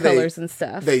pride colors and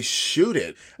stuff. They shoot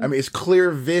it. I mean, it's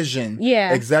clear vision.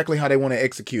 Yeah. Exactly how they want to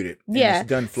execute it. And it's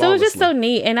done flawlessly. So it's just so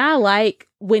neat. And I like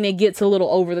when it gets a little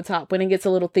over the top, when it gets a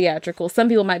little theatrical. Some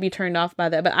people might be turned off by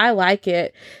that, but I like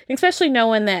it. Especially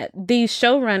knowing that these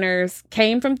showrunners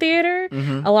came from theater.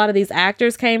 A lot of these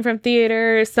actors came from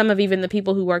theater. Some of even the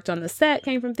people who worked on the set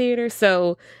came from theater.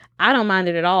 So I don't mind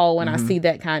it at all when I see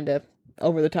that kind of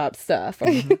over the top stuff.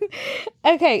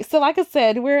 Okay, so like I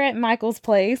said, we're at Michael's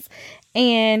place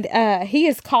and he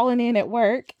is calling in at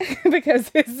work because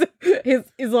his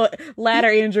ladder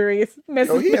injury is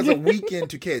messing. Oh, he has a weekend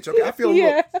to catch. Okay, I feel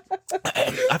a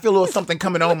little something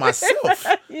coming on myself.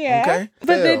 Yeah. Okay.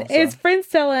 But then his friends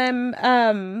tell him,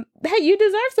 hey, you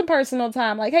deserve some personal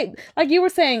time. Like, hey, like you were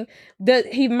saying that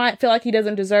he might feel like he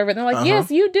doesn't deserve it. And they're like,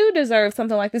 yes, you do deserve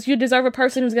something like this. You deserve a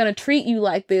person who's going to treat you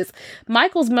like this.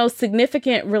 Michael's most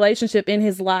significant relationship in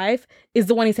his life is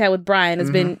the one he's had with Brian.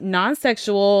 It's been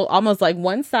non-sexual, almost like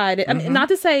one-sided. I mean, not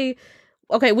to say,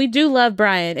 okay, we do love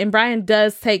Brian, and Brian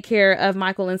does take care of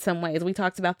Michael in some ways. We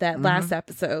talked about that last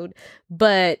episode.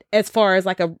 But as far as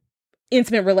like a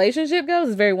intimate relationship goes,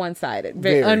 it's very one-sided,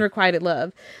 very unrequited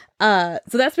love. So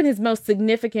that's been his most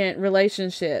significant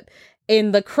relationship.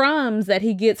 And the crumbs that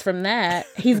he gets from that,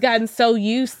 he's gotten so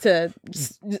used to,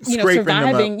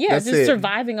 surviving. Yeah,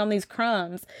 surviving on these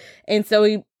crumbs. And so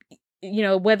he,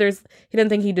 whether he doesn't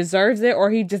think he deserves it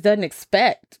or he just doesn't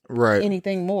expect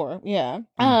anything more. Yeah.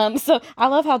 So I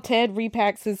love how Ted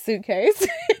repacks his suitcase.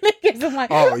 Gives him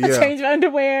like a change of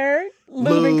underwear,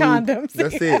 lube and condoms.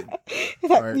 That's it.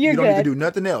 Right. You don't need to do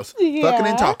nothing else. Fucking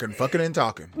and talking. That's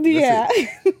it.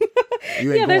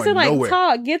 You ain't going nowhere.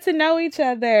 Talk, get to know each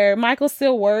other. Michael's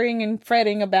still worrying and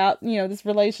fretting about, this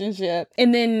relationship.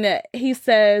 And then he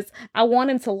says, I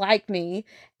want him to like me.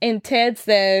 And Ted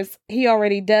says he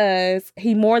already does.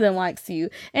 He more than likes you.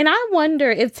 And I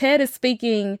wonder if Ted is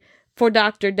speaking for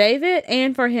Dr. David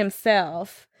and for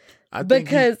himself.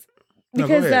 Because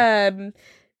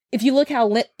if you look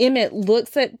how Emmett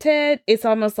looks at Ted, it's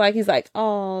almost like he's like,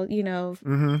 oh,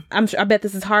 I bet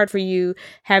this is hard for you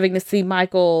having to see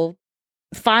Michael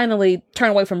finally turn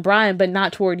away from Brian, but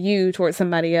not toward you, toward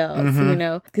somebody else,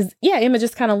 because Emmett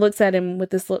just kind of looks at him with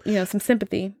this, some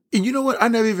sympathy. And you know what?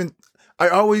 I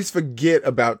always forget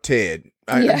about Ted.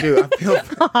 I do.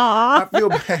 I feel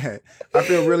bad. I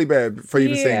feel really bad for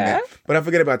even saying that. But I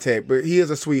forget about Ted. But he is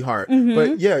a sweetheart. Mm-hmm.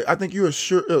 But yeah, I think you are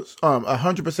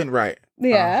 100% right.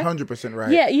 Yeah. 100%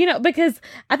 right. Yeah, because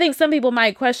I think some people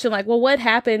might question, like, well, what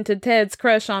happened to Ted's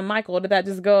crush on Michael? Did that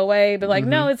just go away? But like,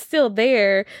 no, it's still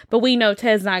there. But we know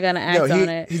Ted's not going to act on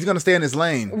it. He's going to stay in his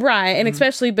lane. Right. And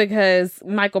especially because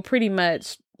Michael pretty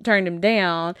much turned him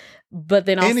down. But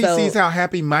then also, and he sees how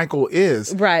happy Michael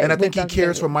is. Right. And I think he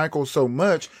cares for Michael so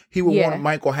much, he will want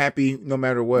Michael happy no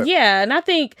matter what. Yeah. And I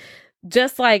think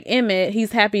just like Emmett,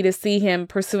 he's happy to see him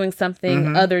pursuing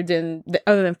something other than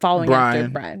following after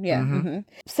Brian. Yeah. Mm-hmm.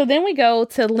 So then we go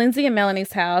to Lindsay and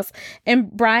Melanie's house, and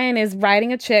Brian is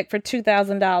writing a check for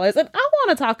 $2,000. And I want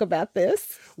to talk about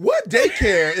this. What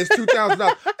daycare is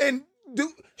 $2,000? And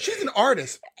she's an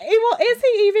artist. Well, is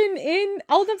he even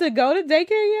old enough to go to daycare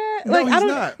yet? No, he's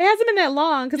not. It hasn't been that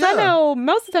long, because I know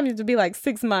most of the time it would be like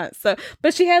 6 months. So,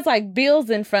 but she has like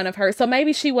bills in front of her, so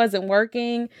maybe she wasn't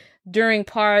working during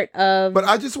part of. But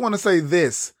I just want to say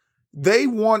this. They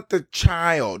want the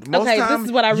child. Most times, this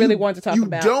is what I really want to talk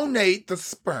about. You donate the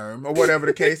sperm or whatever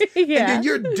the case, and then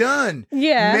you're done.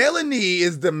 Yeah. Melanie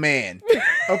is the man.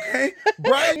 Okay?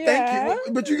 Brian, thank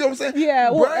you. But you know what I'm saying? Yeah.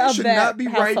 Brian should not be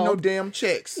writing no damn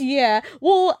checks. Yeah.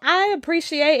 Well, I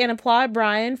appreciate and applaud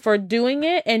Brian for doing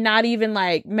it and not even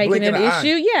like making an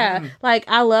issue. Yeah. Like,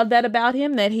 I love that about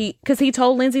him, that because he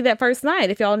told Lindsay that first night,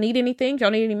 if y'all need anything, if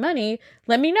y'all need any money,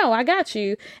 let me know. I got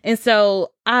you. And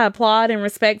so I applaud and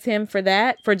respect him for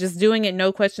that, for just doing it.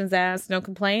 No questions asked, no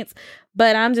complaints.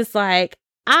 But I'm just like,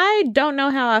 I don't know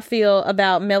how I feel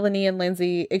about Melanie and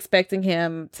Lindsay expecting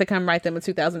him to come write them a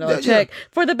 $2,000 check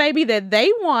for the baby that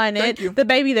they wanted, the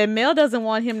baby that Mel doesn't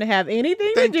want him to have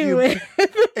anything to do with.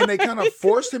 And they kind of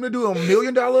forced him to do $1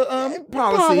 million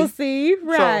policy.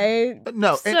 Right. So,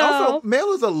 no, and also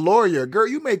Mel is a lawyer. Girl,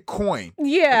 you make coin.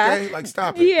 Yeah. Okay? Like,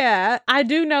 stop it. Yeah. I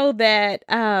do know that,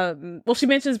 she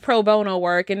mentions pro bono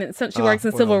work, and she works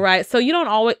in civil rights. So you don't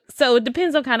always, so it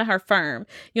depends on kind of her firm.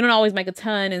 You don't always make a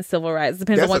ton in civil rights.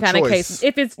 Depends on what kind of case.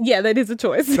 If it's, that is a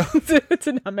choice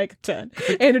to not make a ton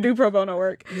and to do pro bono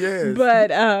work. Yes.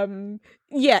 But, anyway,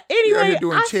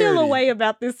 I feel a way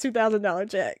about this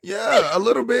 $2,000 check. Yeah, a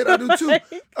little bit. I do too.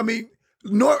 I mean,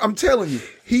 I'm telling you,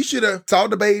 he should have saw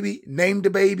the baby, named the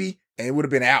baby, and it would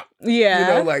have been out. Yeah.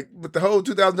 You know, like, with the whole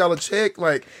 $2,000 check,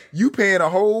 like, you paying a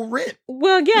whole rent.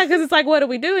 Well, yeah, because it's like, what are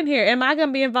we doing here? Am I going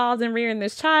to be involved in rearing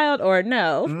this child or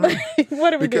no?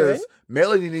 What are we doing? Because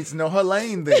Melanie needs to know her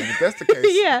lane then, if that's the case.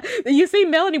 Yeah. You see,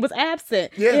 Melanie was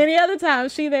absent. Yeah. Any other time,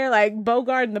 she there, like,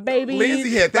 bogarting the baby.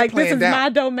 Lindsay had that like, planned out. This is my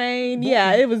domain.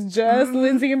 Yeah, it was just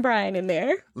Lindsay and Brian in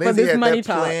there. Lindsay had money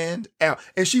that planned out.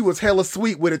 And she was hella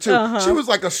sweet with it, too. She was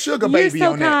like a sugar baby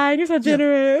on that. You're so kind. You're so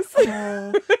generous.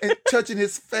 Yeah. And touching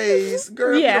his face.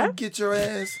 Girl, you don't get your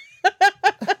ass.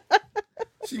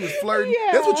 She was flirting.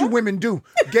 Yeah. That's what you women do.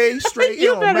 Gay, straight, it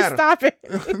don't matter. Stop it.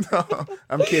 No,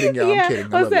 I'm kidding, y'all. I'm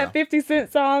kidding. What's that 50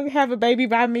 Cent song? Have a baby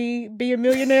by me, be a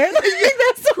millionaire.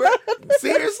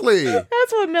 Seriously.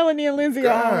 That's what Melanie and Lindsay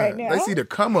are right now. They see the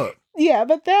come up. Yeah,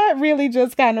 but that really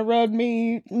just kind of rubbed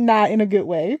me not in a good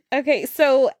way. Okay,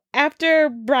 so after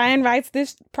Brian writes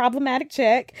this problematic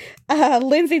check,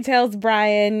 Lindsay tells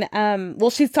Brian,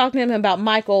 she's talking to him about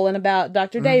Michael and about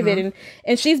Dr. David,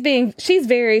 and she's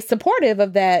very supportive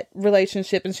of that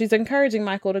relationship, and she's encouraging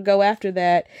Michael to go after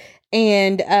that.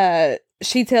 And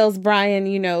she tells Brian,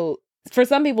 for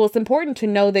some people, it's important to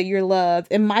know that you're loved,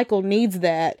 and Michael needs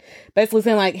that. Basically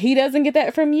saying, like, he doesn't get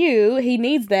that from you. He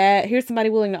needs that. Here's somebody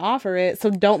willing to offer it,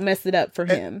 so don't mess it up for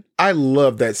him. I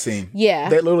love that scene. Yeah.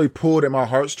 That literally pulled at my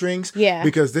heartstrings. Yeah.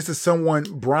 Because this is someone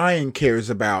Brian cares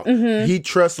about. He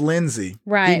trusts Lindsay.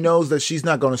 Right. He knows that she's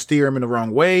not going to steer him in the wrong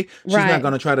way. She's not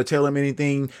going to try to tell him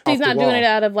anything. She's not doing it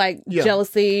out of, like,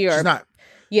 jealousy or... She's not.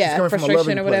 Yeah,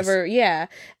 frustration or whatever. Place.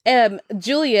 Yeah.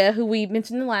 Julia, who we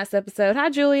mentioned in the last episode. Hi,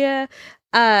 Julia.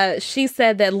 She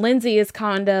said that Lindsay is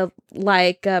kind of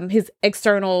like his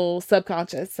external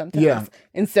subconscious sometimes. Yeah.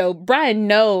 And so Brian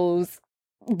knows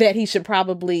that he should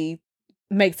probably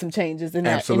make some changes in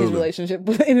his relationship,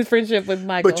 in his friendship with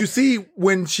Michael. But you see,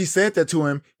 when she said that to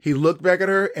him, he looked back at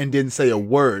her and didn't say a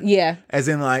word. Yeah. As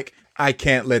in, like, I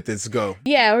can't let this go.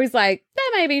 Yeah, or he's like,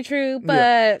 that may be true,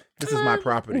 but... This is my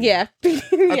property. Yeah. I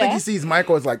think he sees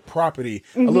Michael as like property,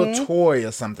 a little toy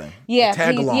or something. Yeah.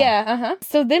 Tag along. Yeah,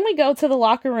 So then we go to the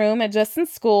locker room at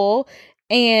Justin's school,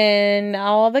 and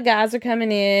all the guys are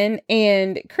coming in,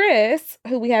 and Chris,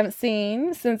 who we haven't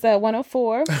seen since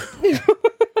 104,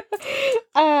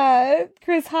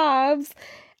 Chris Hobbs,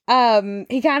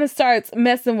 he kind of starts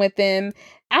messing with them.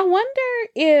 I wonder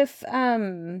if...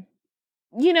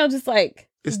 just like,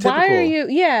 it's typical. Why are you?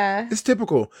 Yeah. It's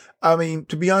typical. I mean,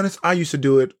 to be honest, I used to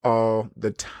do it all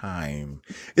the time.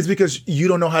 It's because you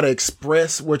don't know how to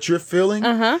express what you're feeling,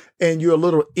 and you're a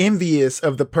little envious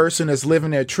of the person that's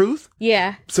living their truth.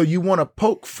 Yeah. So you want to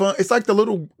poke fun. It's like the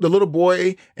little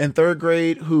boy in third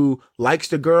grade who likes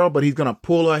the girl, but he's gonna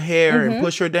pull her hair and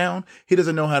push her down. He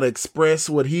doesn't know how to express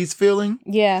what he's feeling.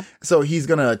 Yeah. So he's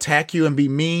gonna attack you and be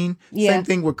mean. Yeah. Same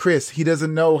thing with Chris. He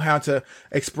doesn't know how to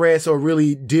express or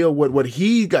really deal with what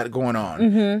he got going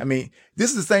on. I mean,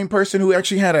 this is the same person who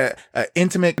actually had a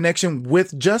intimate connection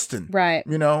with Justin. Right.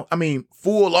 You know, I mean,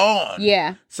 full on.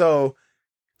 Yeah. So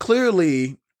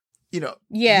clearly, you know,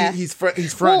 he's fronting.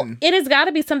 Well, it has got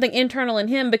to be something internal in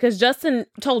him because Justin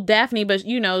told Daphne, but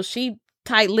you know, she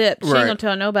tight-lipped. She ain't gonna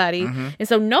tell nobody. And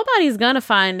so nobody's gonna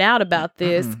find out about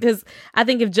this because I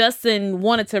think if Justin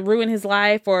wanted to ruin his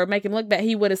life or make him look bad,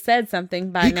 he would have said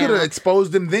something by now. He could have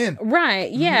exposed him then.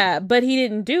 Right. Yeah. But he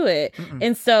didn't do it.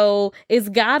 And so it's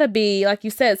gotta be, like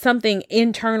you said, something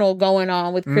internal going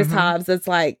on with Chris Hobbs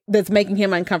that's making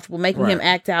him uncomfortable, making him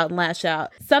act out and lash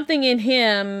out. Something in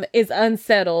him is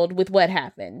unsettled with what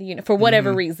happened, you know, for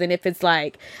whatever reason. If it's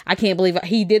like, I can't believe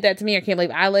he did that to me, I can't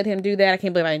believe I let him do that, I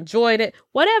can't believe I enjoyed it.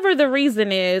 Whatever the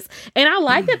reason is. And I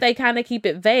like that they kind of keep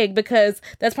it vague because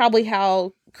that's probably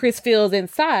how Chris feels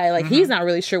inside. Like he's not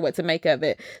really sure what to make of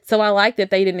it. So I like that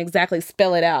they didn't exactly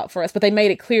spell it out for us, but they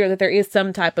made it clear that there is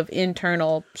some type of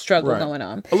internal struggle going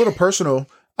on. A little personal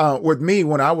with me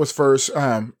when I was first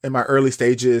in my early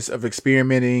stages of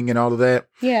experimenting and all of that.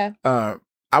 Yeah.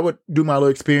 I would do my little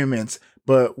experiments,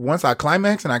 but once I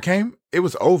climaxed and I came, it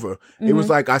was over. It was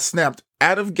like I snapped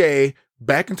out of gay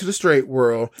back into the straight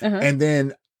world. And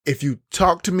then if you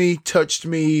talked to me, touched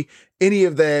me, any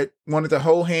of that, wanted to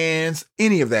hold hands,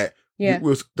 any of that,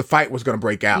 the fight was going to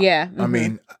break out. Yeah. I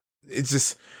mean, it's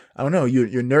just, I don't know.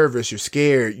 You're nervous. You're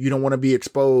scared. You don't want to be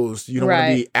exposed. You don't want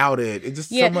to be outed. It's just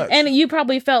so much. And you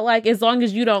probably felt like as long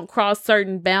as you don't cross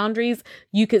certain boundaries,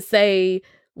 you could say,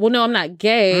 well, no, I'm not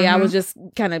gay. I was just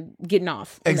kind of getting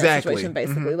off in that situation,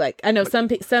 basically. Like, I know some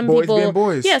boys people, being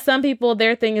boys. Yeah, some people,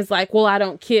 their thing is like, well, I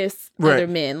don't kiss other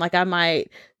men. Like, I might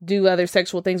do other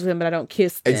sexual things with them, but I don't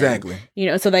kiss them. Exactly. You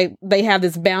know, so they have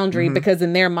this boundary because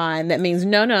in their mind, that means,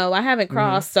 no, I haven't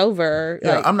crossed over.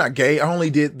 Yeah, like, I'm not gay. I only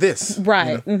did this.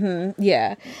 Right. You know?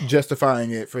 Yeah.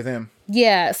 Justifying it for them.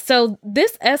 Yeah, so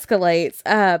this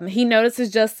escalates. He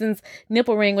notices Justin's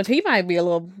nipple ring, which he might be a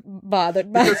little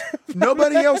bothered by. Because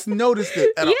nobody else noticed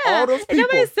it out of all those people. And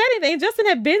nobody said anything. Justin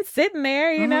had been sitting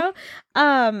there, you know.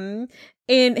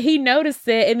 And he noticed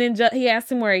it, and then he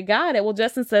asked him where he got it. Well,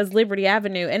 Justin says Liberty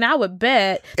Avenue, and I would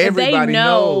bet that they know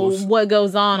knows what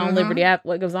goes on Liberty Avenue,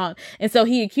 what goes on. And so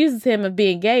he accuses him of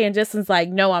being gay, and Justin's like,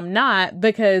 no, I'm not,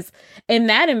 because in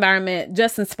that environment,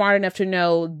 Justin's smart enough to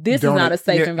know this is not a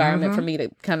safe environment for me to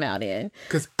come out in.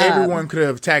 Because everyone could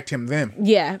have attacked him then.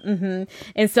 Yeah.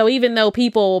 And so even though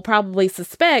people probably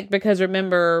suspect, because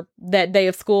remember that day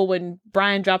of school when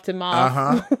Brian dropped him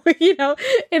off, you know,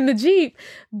 in the Jeep,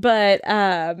 but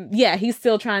he's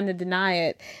still trying to deny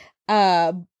it.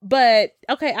 But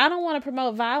okay, I don't want to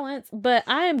promote violence, but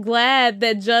I am glad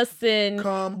that Justin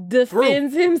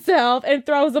defends himself and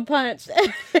throws a punch.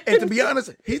 And to be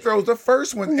honest, he throws the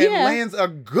first one and lands a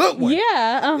good one.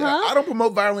 I don't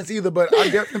promote violence either, but I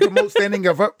definitely promote standing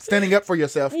up for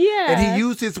yourself. Yeah. And he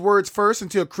used his words first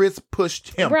until Chris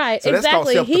pushed him. Right, so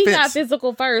exactly. He got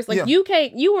physical first. Like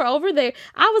you were over there.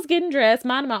 I was getting dressed,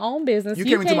 minding my own business. You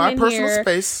came into my personal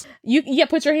space. You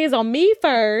put your hands on me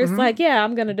first. Like,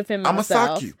 I'm gonna defend myself. I'm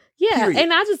gonna sock you. Yeah, period.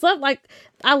 And I just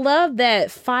love that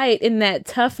fight and that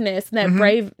toughness and that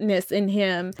braveness in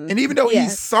him. And even though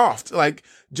he's soft, like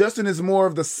Justin is more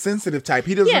of the sensitive type.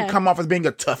 He doesn't come off as being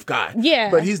a tough guy.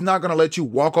 Yeah. But he's not going to let you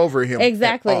walk over him.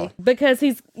 Exactly. Because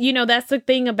he's, that's the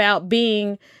thing about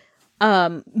being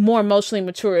more emotionally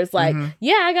mature. It's like,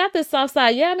 I got this soft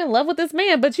side. Yeah, I'm in love with this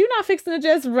man, but you're not fixing to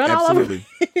just run all over me.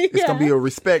 It's going to be a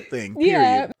respect thing, period.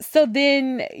 Yeah. So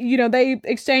then, they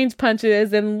exchange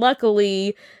punches, and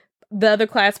luckily the other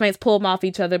classmates pull them off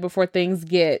each other before things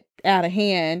get out of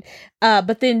hand.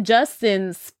 But then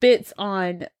Justin spits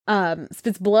blood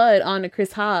onto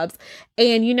Chris Hobbs.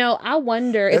 And, I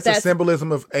wonder if that's a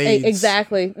symbolism of AIDS.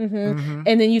 Exactly. And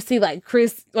then you see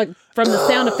Chris, from the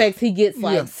sound effects, he gets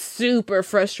super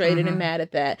frustrated and mad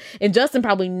at that. And Justin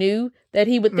probably knew that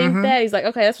he would think that. He's like,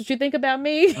 okay, that's what you think about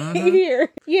me here.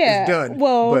 Yeah. It's done.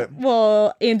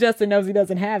 Well, and Justin knows he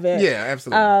doesn't have it. Yeah,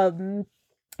 absolutely.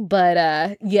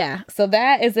 But so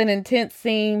that is an intense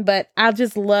scene, but I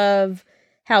just love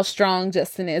how strong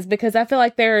Justin is, because I feel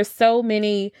like there are so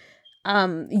many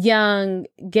young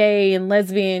gay and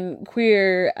lesbian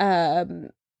queer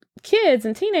kids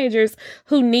and teenagers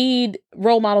who need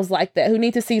role models like that, who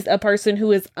need to see a person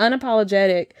who is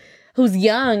unapologetic, who's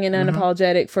young and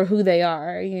unapologetic for who they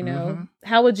are, you know.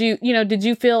 How would you, did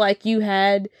you feel like you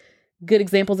had good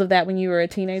examples of that when you were a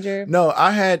teenager? No,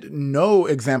 I had no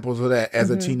examples of that as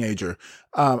a teenager.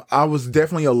 I was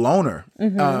definitely a loner.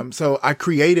 So I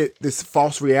created this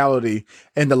false reality,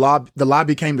 and the lie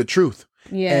became the truth.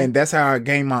 Yeah. And that's how I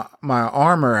gained my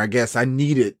armor, I guess. I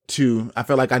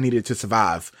felt like I needed to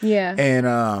survive. Yeah.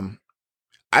 And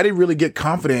I didn't really get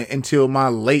confident until my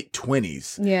late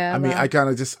 20s. Yeah. I mean, I kind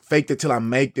of just faked it till I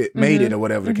made it or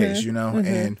whatever the case,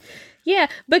 and yeah,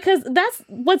 because that's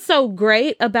what's so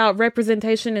great about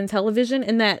representation in television,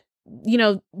 in that,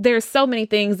 there's so many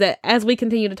things that as we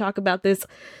continue to talk about this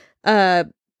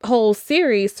whole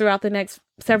series throughout the next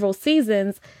several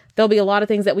seasons, there'll be a lot of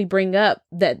things that we bring up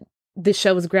that this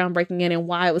show was groundbreaking in and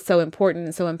why it was so important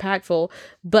and so impactful.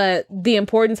 But the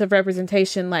importance of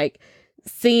representation, like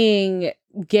seeing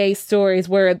gay stories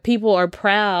where people are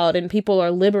proud and people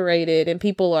are liberated and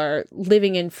people are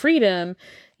living in freedom,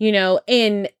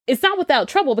 and it's not without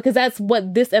trouble, because that's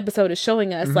what this episode is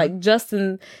showing us. Like,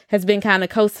 Justin has been kind of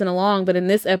coasting along, but in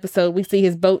this episode, we see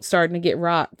his boat starting to get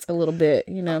rocked a little bit,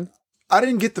 I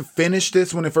didn't get to finish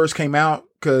this when it first came out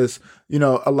because,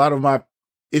 a lot of my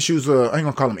issues, I ain't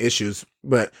gonna call them issues,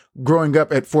 but growing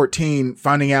up at 14,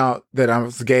 finding out that I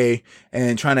was gay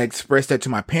and trying to express that to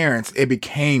my parents, it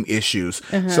became issues.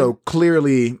 So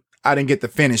clearly I didn't get to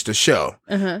finish the show.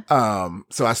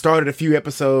 So I started a few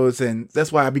episodes, and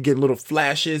that's why I be getting little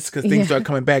flashes because things start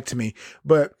coming back to me.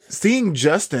 But seeing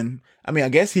Justin, I mean, I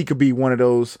guess he could be one of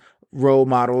those role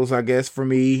models, I guess, for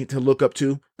me to look up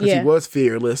to, because he was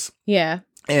fearless. Yeah.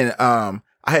 And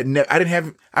I've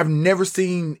never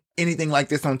seen anything like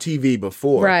this on TV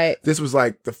before. Right. This was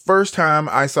like the first time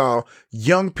I saw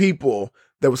young people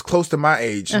that was close to my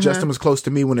age. Justin was close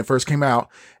to me when it first came out.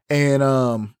 And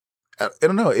I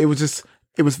don't know. It was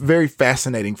very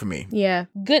fascinating for me. Yeah.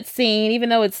 Good scene, even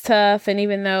though it's tough. And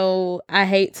even though I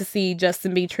hate to see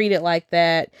Justin be treated like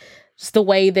that, just the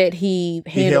way that he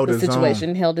handled the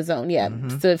situation, held his own. Yeah.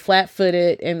 Stood flat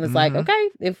footed and was like, okay,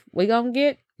 if we gonna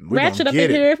get ratchet up in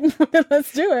here,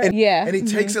 let's do it. And he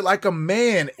takes it like a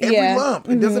man, every lump.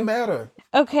 It doesn't matter.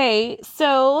 Okay.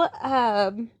 So,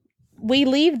 we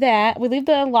leave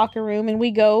the locker room and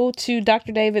we go to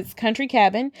Dr. David's country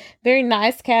cabin. Very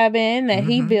nice cabin that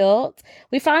he built.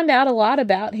 We find out a lot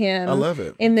about him. I love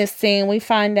it. In this scene, we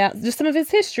find out just some of his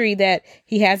history, that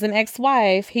he has an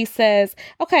ex-wife. He says,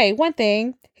 okay, one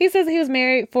thing, he says he was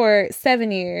married for 7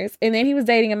 years and then he was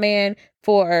dating a man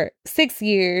for 6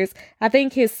 years. I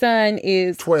think his son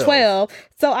is 12.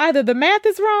 So either the math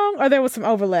is wrong or there was some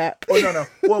overlap. Oh, no.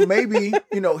 Well, maybe,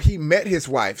 he met his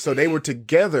wife. So they were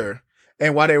together.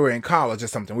 And while they were in college or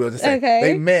something, we'll just say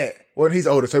they met. Well, he's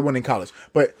older, so he wasn't in college.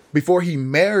 But before he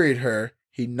married her,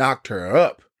 he knocked her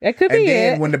up. That could be it. And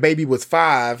then when the baby was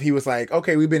 5, he was like,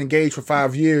 okay, we've been engaged for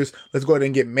 5 years. Let's go ahead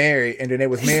and get married. And then they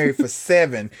was married for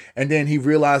 7. And then he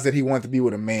realized that he wanted to be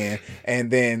with a man.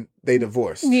 And then they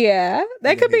divorced. Yeah,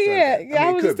 that could be it.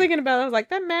 I was just thinking about it. I was like,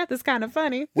 that math is kind of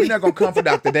funny. We're not going to come for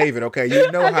Dr. David, okay? You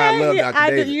know how I love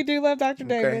Dr. David. You do love Dr.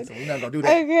 David. So we're not going to do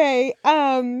that.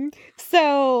 Okay.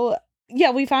 So... yeah,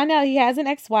 we find out he has an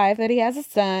ex-wife, that he has a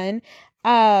son.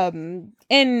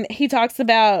 And he talks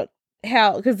about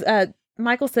how, because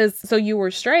Michael says, so you were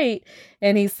straight?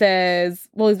 And he says,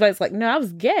 well, he's like, no, I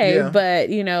was gay, but,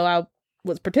 I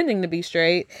was pretending to be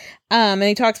straight. And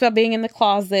he talks about being in the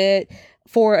closet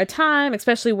for a time,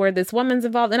 especially where this woman's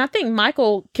involved. And I think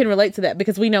Michael can relate to that,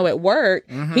 because we know at work,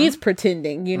 he's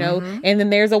pretending, and then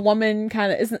there's a woman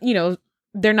kind of,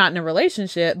 they're not in a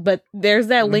relationship, but there's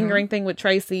that lingering thing with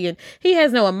Tracy, and he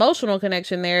has no emotional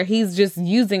connection there. He's just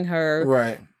using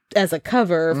her as a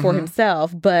cover for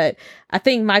himself. But I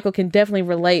think Michael can definitely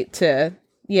relate to,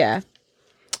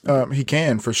 he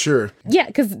can, for sure. Yeah,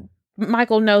 because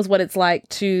Michael knows what it's like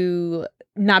to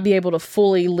not be able to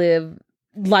fully live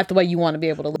life the way you want to be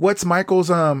able to live. What's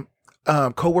Michael's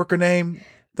coworker name?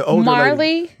 The older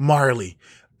lady. Marley.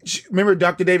 Remember,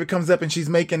 Dr. David comes up and she's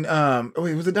making,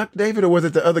 was it Dr. David or was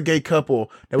it the other gay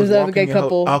couple that was walking? The other gay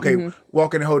couple.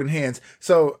 Walking and holding hands.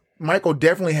 So Michael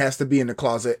definitely has to be in the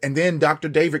closet. And then Dr.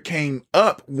 David came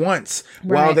up once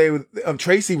while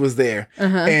Tracy was there.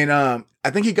 And I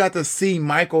think he got to see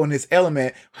Michael in his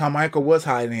element, how Michael was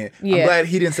hiding it. Yeah. I'm glad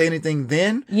he didn't say anything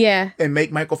then. Yeah. And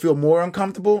make Michael feel more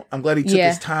uncomfortable. I'm glad he took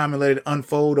his time and let it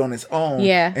unfold on his own.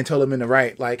 Yeah. And told him in the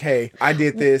right, like, hey, I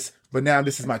did this, but now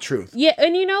this is my truth. Yeah.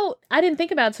 And I didn't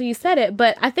think about it till you said it,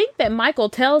 but I think that Michael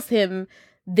tells him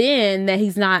then that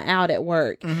he's not out at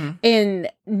work.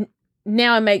 And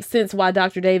now it makes sense why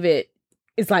Dr. David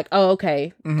is like, oh,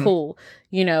 okay, cool,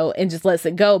 you know, and just lets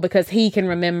it go because he can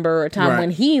remember a time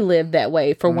when he lived that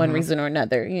way for one reason or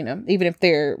another, you know, even if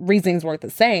their reasons weren't the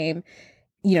same,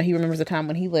 you know, he remembers a time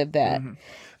when he lived that.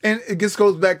 And it just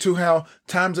goes back to how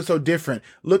times are so different.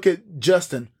 Look at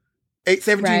Justin,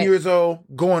 17 years old,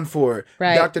 going for it.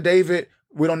 Dr. David,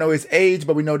 we don't know his age,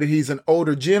 but we know that he's an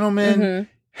older gentleman,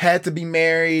 had to be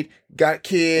married, got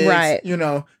kids, you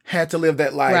know, had to live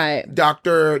that life.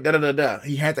 Doctor,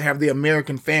 he had to have the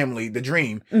American family, the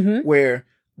dream, where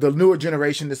the newer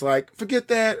generation is like, forget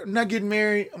that, I'm not getting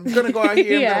married, I'm going to go out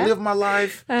here, I'm going to live my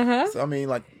life. So, I mean,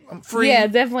 like, I'm free. Yeah,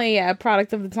 definitely a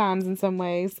product of the times in some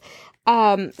ways.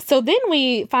 So then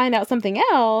we find out something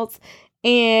else.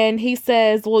 And he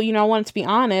says, well, you know, I want to be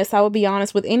honest. I would be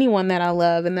honest with anyone that I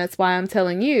love. And that's why I'm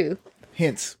telling you.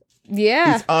 Hence.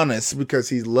 Yeah. He's honest because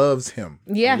he loves him.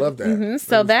 Yeah. I love that.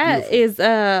 So that is,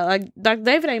 like, Dr.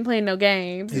 David ain't playing no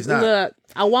games. He's not. Look,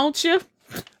 I want you.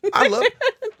 I love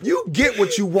you. Get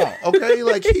what you want, okay?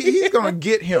 Like, he's going to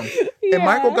get him. Yeah. And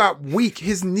Michael got weak.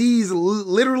 His knees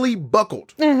literally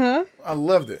buckled. I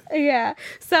loved it. Yeah.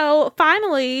 So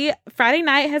finally, Friday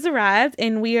night has arrived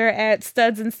and we are at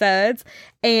Studs and Suds.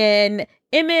 And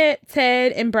Emmett,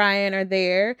 Ted, and Brian are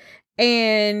there.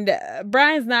 And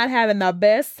Brian's not having the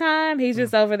best time. He's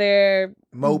just over there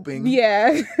moping.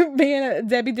 Yeah. Being a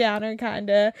Debbie Downer kind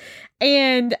of.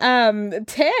 And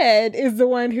Ted is the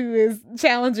one who is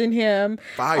challenging him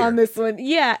on this one.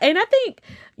 Yeah. And I think,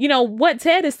 you know, what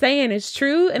Ted is saying is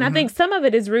true. And I think some of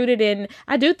it is rooted in,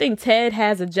 I do think Ted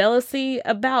has a jealousy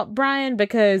about Brian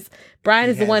because Brian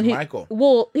is the one who, Michael.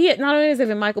 Well, he not only is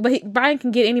it Michael, but Brian can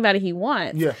get anybody he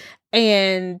wants. Yeah.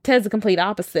 And Ted's the complete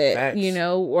opposite, Facts. you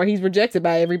know, or he's rejected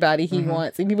by everybody he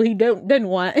wants and people he doesn't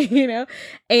want, you know,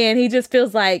 and he just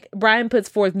feels like Brian puts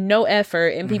forth no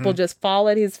effort and people just fall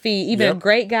at his feet, even a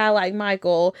great guy like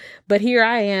Michael. But here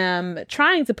I am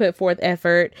trying to put forth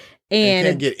effort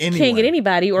and can't get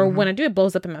anybody, or when I do, it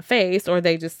blows up in my face, or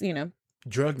they just, you know,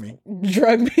 drug me.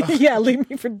 Yeah, leave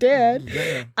me for dead.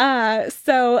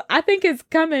 So I think it's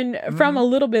coming from a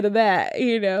little bit of that,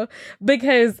 you know,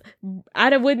 because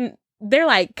they're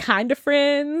like kind of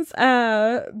friends.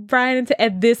 Brian and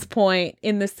at this point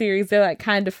in the series, they're like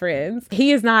kind of friends.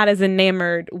 He is not as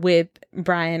enamored with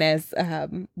Brian as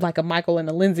like a Michael and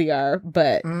a Lindsay are,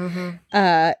 but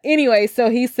anyway, so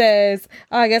he says,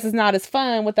 oh, I guess it's not as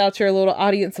fun without your little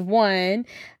audience of one.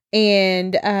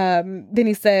 And then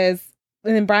he says,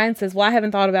 and then Brian says, well, I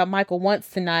haven't thought about Michael once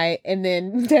tonight. And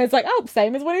then Ted's like, oh,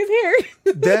 same as when he's here.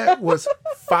 That was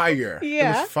fire.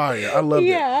 Yeah. It was fire. I loved it.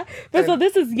 Yeah. But so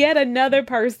this is yet another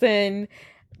person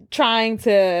trying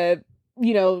to,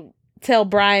 you know, tell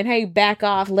Brian, hey, back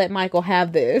off, let Michael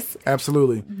have this.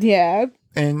 Absolutely. Yeah.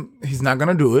 And he's not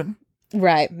going to do it.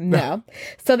 Right. No.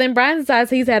 So then Brian decides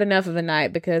he's had enough of the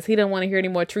night because he didn't want to hear any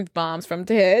more truth bombs from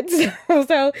Ted.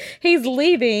 So he's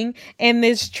leaving and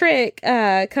this Trick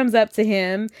comes up to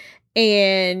him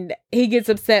and he gets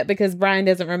upset because Brian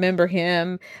doesn't remember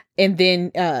him. And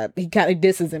then he kind of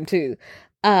disses him too.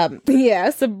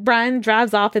 So Brian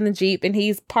drives off in the Jeep and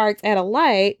he's parked at a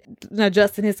light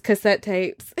adjusting his cassette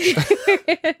tapes.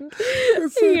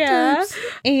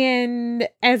 And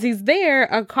as he's there,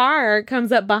 a car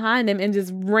comes up behind him and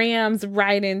just rams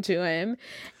right into him.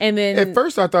 And then at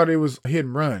first I thought it was a hit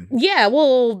and run. Yeah,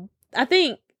 well, I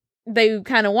think they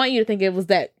kind of want you to think it was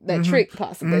that Trick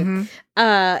possibly.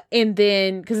 And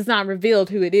then because it's not revealed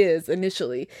who it is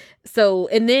initially. So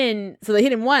they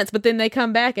hit him once, but then they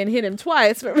come back and hit him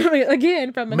twice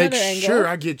again from another angle. Make sure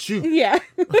I get you. Yeah.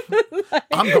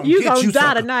 I'm gonna you get you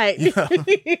die tonight.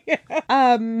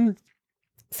 Yeah.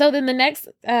 So then the next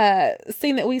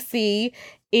scene that we see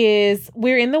is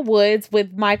we're in the woods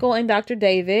with Michael and Dr.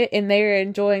 David, and they're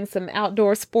enjoying some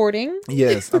outdoor sporting.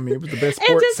 Yes, I mean, it was the best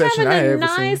sport session I ever seen. And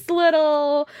just having a nice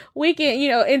little weekend, you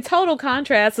know, in total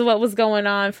contrast to what was going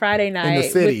on Friday night. In the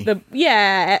city.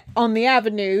 On the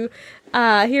avenue.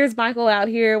 Here's Michael out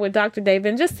here with Dr.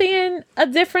 David, just seeing a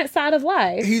different side of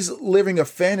life. He's living a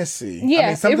fantasy. Yeah, I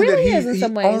mean, something it really that is in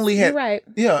some ways. Only had, You're right.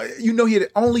 Yeah, you know, he had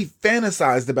only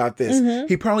fantasized about this.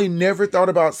 He probably never thought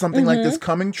about something like this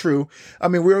coming true. I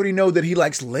mean, we already know that he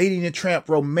likes Lady and the Tramp,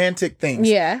 romantic things.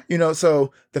 Yeah. You know,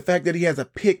 so the fact that he has a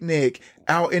picnic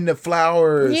out in the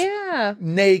flowers,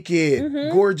 naked,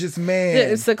 gorgeous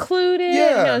man, secluded, you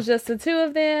know, just the two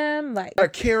of them, like a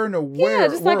care in the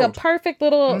world. Just like a perfect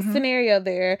little scenario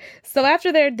there. So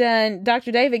after they're done,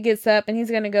 Dr. David gets up and he's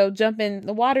going to go jump in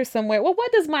the water somewhere. Well,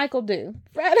 what does Michael do?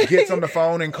 Gets on the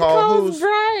phone and calls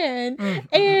Brian.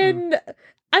 And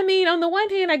I mean, on the one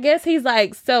hand, I guess he's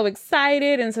like so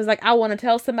excited and says like, I want to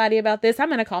tell somebody about this. I'm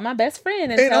going to call my best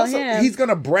friend and tell also, him. He's going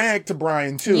to brag to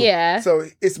Brian too. Yeah. So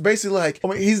it's basically like, I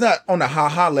mean, he's not on the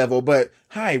ha-ha level, but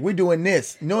hi, we're doing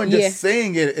this. Knowing just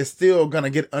saying it is still going to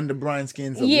get under Brian's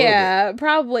skin a little bit. Yeah,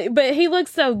 probably. But he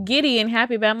looks so giddy and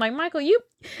happy about it. I'm like, Michael, you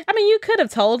could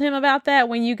have told him about that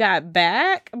when you got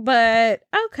back, but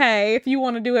okay, if you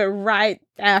want to do it right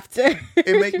after.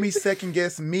 It make me second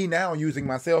guess me now using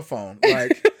my cell phone.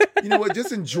 Like, you know what?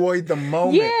 Just enjoy the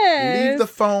moment. Yes. Leave the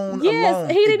phone alone.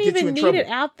 He didn't even need it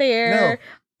out there. No.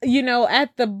 You know,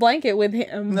 at the blanket with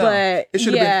him. No, but it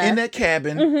should have been in that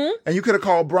cabin, and you could have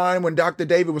called Brian when Dr.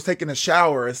 David was taking a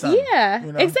shower or something. Yeah,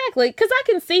 you know? Exactly. Because I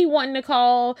can see wanting to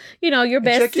call, your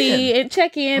bestie and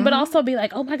check in, but also be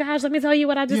like, oh my gosh, let me tell you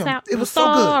what I just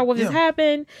saw or what just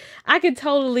happened. I could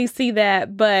totally see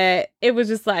that, but it was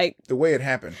just like the way it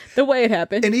happened.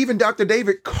 And even Dr.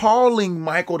 David calling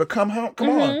Michael to come home,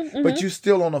 but you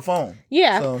still on the phone.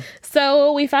 Yeah.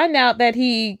 So we find out that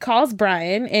he calls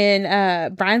Brian,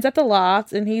 and Brian's at the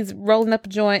loft, and he's rolling up a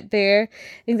joint there.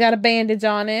 He's got a bandage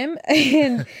on him,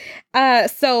 and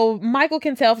so Michael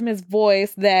can tell from his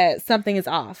voice that something is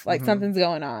off, like something's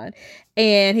going on.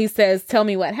 And he says, tell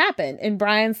me what happened. And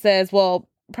Brian says, well,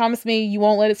 promise me you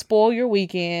won't let it spoil your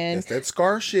weekend. That's that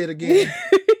scar shit again.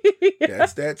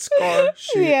 That's that scar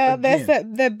shit again. That's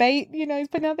the bait, he's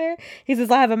putting out there. He says,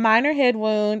 I have a minor head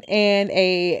wound and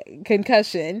a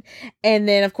concussion. And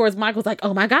then, of course, Michael's like,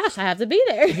 oh my gosh, I have to be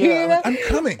there. Yeah, I'm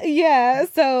coming. Yeah.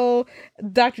 So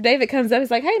Dr. David comes up.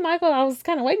 He's like, hey, Michael, I was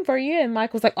kind of waiting for you. And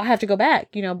Michael's like, I have to go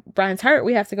back. Brian's hurt.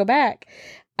 We have to go back.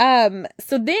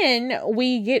 So then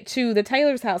we get to the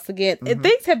Taylor's house again.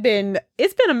 It's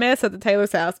been a mess at the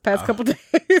Taylor's house past couple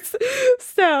days.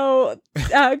 So,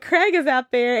 Craig is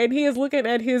out there and he is looking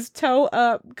at his tow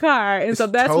up car. And so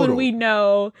that's when we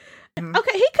know,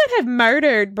 okay, he could have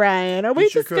murdered Brian. Are we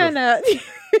just gonna,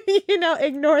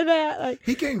 ignore that? Like,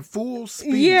 he came full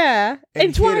speed. Yeah.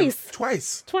 And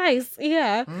twice.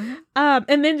 Yeah.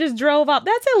 And then just drove off.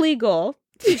 That's illegal.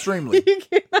 Extremely. You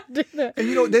cannot do that. And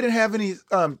they didn't have any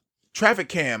traffic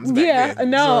cams back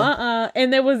then.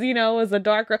 And there was, it was a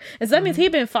dark road. And so that means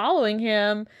he'd been following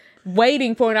him,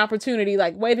 waiting for an opportunity,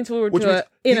 like waiting till we were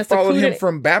in a secluded... followed him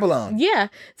from Babylon. Yeah.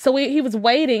 So he was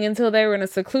waiting until they were in a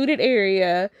secluded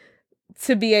area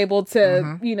to be able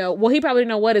to, well, he probably didn't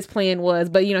know what his plan was,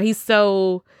 but, he's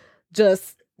so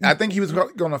just... I think he was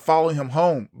going to follow him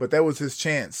home, but that was his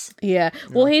chance. Yeah.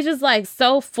 Well, he's just like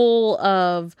so full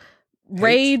of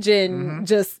rage and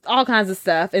just all kinds of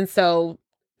stuff. And so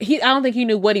I don't think he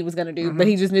knew what he was going to do, but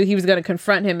he just knew he was going to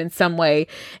confront him in some way.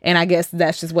 And I guess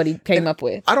that's just what he came up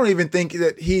with. I don't even think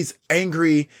that he's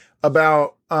angry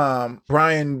about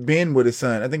Brian being with his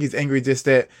son. I think he's angry just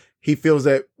that he feels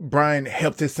that Brian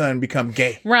helped his son become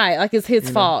gay. Right. Like it's his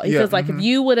fault. He feels like if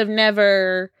you would have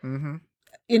never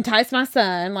enticed my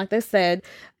son, like they said,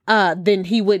 then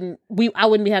I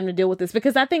wouldn't be having to deal with this.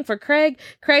 Because I think for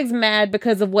Craig's mad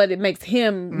because of what it makes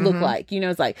him look like.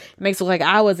 It's like, it makes it look like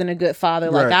I wasn't a good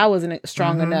father, like I wasn't a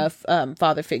strong enough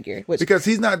father figure. Because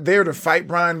he's not there to fight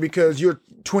Brian because you're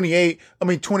 29,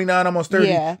 almost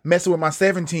 30, messing with my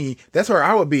 17. That's where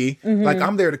I would be. Like,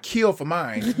 I'm there to kill for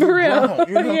mine. For real.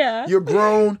 Grown, You're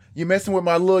grown. You're messing with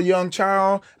my little young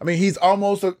child. I mean, he's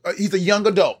almost he's a young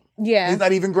adult. Yeah. He's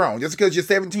not even grown. Just because you're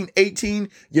 17, 18,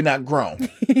 you're not grown.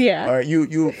 Yeah. All right.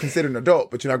 You consider an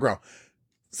adult, but you're not grown.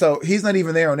 So he's not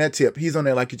even there on that tip. He's on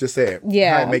there like you just said.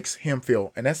 Yeah. How it makes him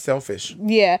feel. And that's selfish.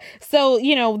 Yeah. So,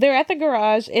 they're at the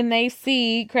garage and they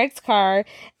see Craig's car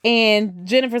and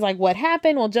Jennifer's like, what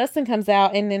happened? Well, Justin comes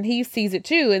out and then he sees it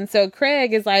too. And so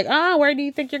Craig is like, where do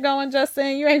you think you're going,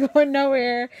 Justin? You ain't going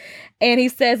nowhere. And he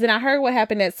says, and I heard what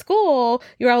happened at school.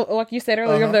 You're all, like you said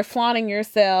earlier, over there flaunting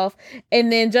yourself.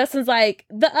 And then Justin's like,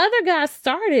 the other guy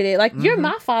started it. Like, you're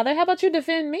my father. How about you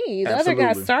defend me? The other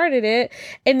guy started it.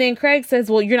 And then Craig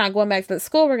says, well, you're not going back to the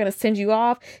school. We're going to send you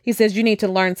off. He says, you need to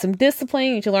learn some discipline.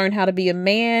 You need to learn how to be a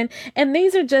man. And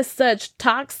these are just such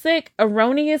toxic,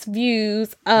 erroneous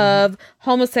views of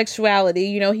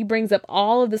homosexuality. He brings up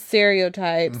all of the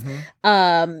stereotypes.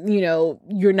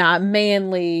 You're not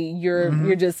manly.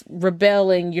 You're just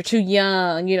rebelling, you're too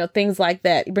young, things like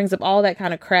that. He brings up all that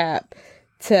kind of crap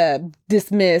to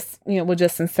dismiss, what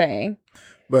Justin's saying.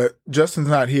 But Justin's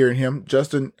not hearing him.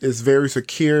 Justin is very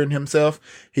secure in himself.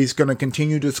 He's going to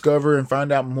continue to discover and find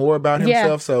out more about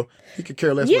himself. So he could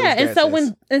care less. Yeah,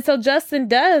 and so Justin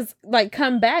does like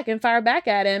come back and fire back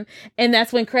at him, and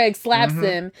that's when Craig slaps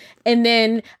him. And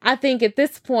then I think at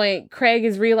this point, Craig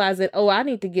is realizing, oh, I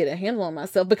need to get a handle on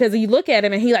myself, because you look at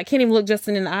him and he like can't even look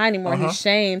Justin in the eye anymore. He's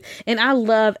shamed. And I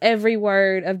love every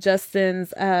word of Justin's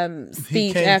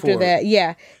speech after that.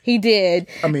 Yeah, he did.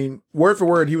 I mean, word for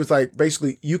word, he was like,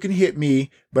 basically, you can hit me,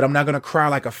 but I'm not going to cry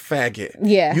like a faggot.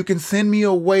 Yeah. You can send me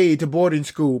away to boarding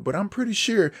school, but I'm pretty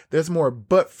sure there's more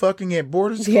butt fucking at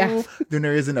boarding school than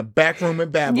there is in a back room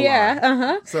in Babylon.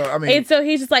 Yeah. So, I mean. And so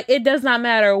he's just like, it does not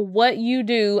matter what you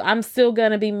do. I'm still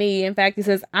going to be me. In fact, he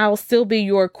says, I'll still be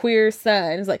your queer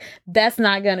son. It's like, that's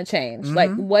not going to change.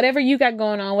 Like, whatever you got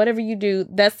going on, whatever you do,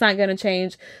 that's not going to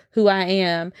change who I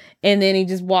am. And then he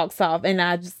just walks off, and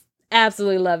I just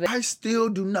absolutely love it. I still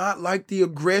do not like the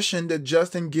aggression that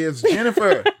Justin gives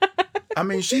Jennifer. I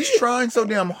mean, she's trying so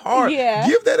damn hard. Yeah.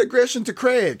 Give that aggression to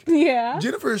Craig. Yeah.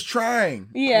 Jennifer is trying.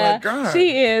 Yeah. My God.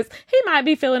 She is. He might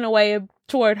be feeling a way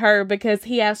toward her because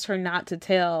he asked her not to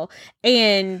tell.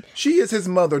 And she is his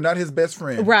mother, not his best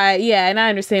friend. Right. Yeah. And I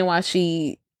understand why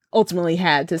she ultimately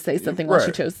had to say something when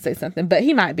she chose to say something. But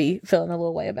he might be feeling a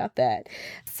little way about that.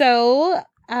 So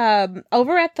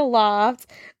over at the loft,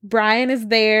 Brian is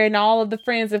there, and all of the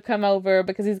friends have come over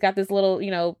because he's got this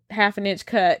little, half an inch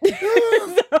cut.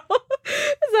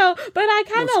 But I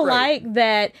kind of like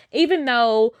that, even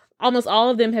though almost all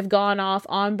of them have gone off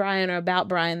on Brian or about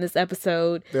Brian this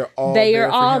episode, they are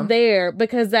all there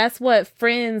because that's what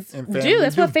friends do.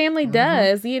 That's what family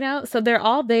does, So they're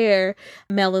all there.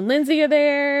 Mel and Lindsay are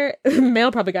there.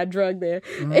 Mel probably got drugged there.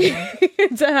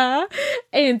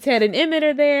 And Ted and Emmett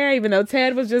are there, even though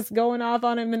Ted was just going off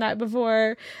on him the night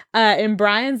before. And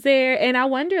Brian's there. And I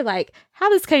wonder, how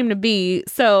this came to be.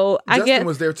 So Justin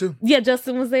was there too. Yeah,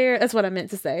 Justin was there. That's what I meant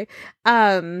to say.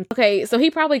 Okay, so he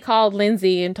probably called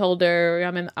Lindsay and told her,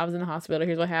 I was in the hospital.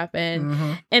 Here's what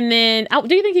happened. And then,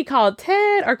 do you think he called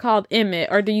Ted or called Emmett,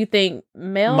 or do you think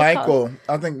Michael?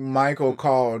 I think Michael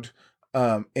called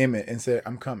Emmett and said,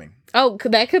 "I'm coming." Oh,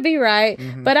 that could be right.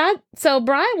 But so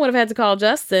Brian would have had to call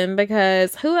Justin,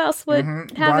 because who else would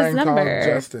have Brian his number?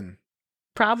 Called Justin.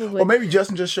 Probably. Or maybe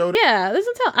Justin just showed up. Yeah,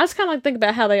 I just kind of think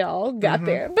about how they all got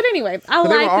there. But anyway, I like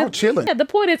they were all chilling. Yeah, the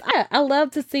point is, I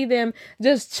love to see them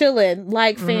just chilling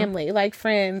like family, like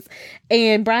friends.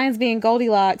 And Brian's being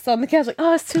Goldilocks on the couch, like,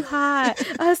 oh, it's too hot.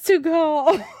 Oh, it's too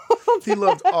cold. He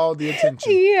loved all the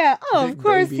attention. Yeah. Oh, of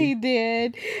course he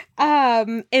did.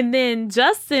 And then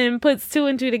Justin puts two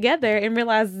and two together and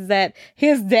realizes that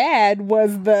his dad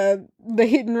was the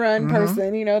hit and run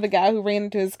person, the guy who ran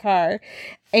into his car.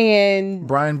 And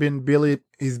Brian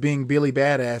he's being Billy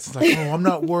Badass. It's like, oh, I'm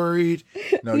not worried.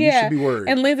 No, you should be worried.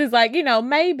 And Lindsay's like,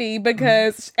 maybe,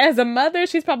 because as a mother,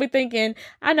 she's probably thinking,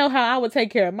 I know how I would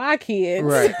take care of my kids.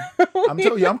 Right. I'm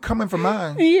telling you, I'm coming for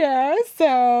mine. Yeah.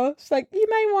 So she's like, you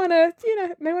may want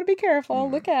to be careful.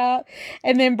 Look out.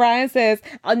 And then Brian says,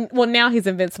 well, now he's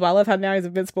invincible. I love how now he's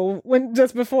invincible. When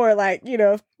just before,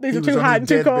 these are too hot and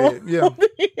too cold. Yeah.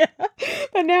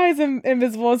 But now he's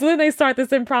invincible. So then they start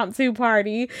this impromptu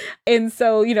party. And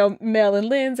so, Mel and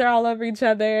Linz are all over each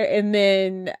other. And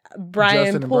then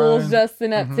Brian pulls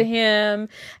Justin up to him.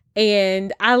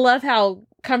 And I love how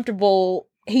comfortable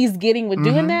he's getting with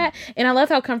doing that. And I love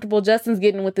how comfortable Justin's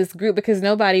getting with this group, because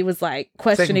nobody was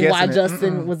questioning why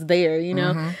Justin was there,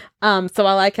 So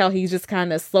I like how he's just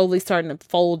kind of slowly starting to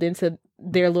fold into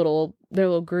their little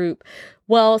group.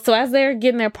 Well, so as they're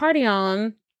getting their party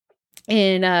on,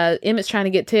 and Emmett's trying to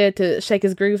get Ted to shake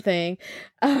his groove thing,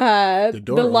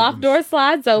 the loft door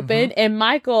slides open, and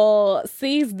Michael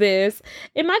sees this,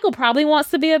 and Michael probably wants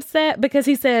to be upset because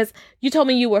he says, you told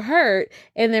me you were hurt,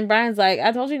 and then Brian's like,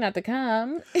 I told you not to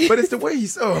come. But it's the way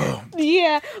he's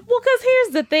yeah, well, because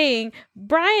here's the thing,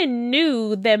 Brian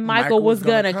knew that Michael was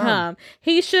gonna come.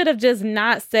 He should have just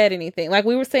not said anything. Like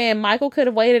we were saying, Michael could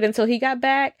have waited until he got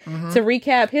back to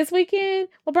recap his weekend.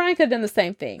 Well, Brian could have done the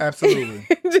same thing. Absolutely.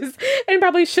 And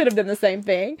probably should have done the same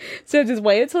thing. So just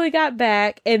waited till he got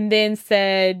back and then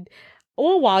said,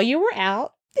 well, while you were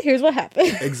out, here's what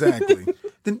happened. Exactly.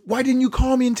 Then why didn't you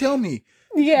call me and tell me?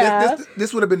 Yeah.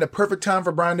 This would have been the perfect time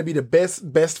for Brian to be the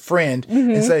best friend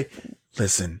and say,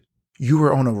 listen, you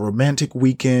were on a romantic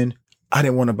weekend. I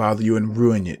didn't want to bother you and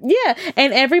ruin it. Yeah.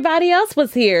 And everybody else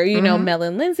was here. Mel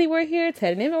and Lindsay were here.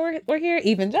 Ted and Emma were here.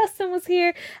 Even Justin was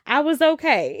here. I was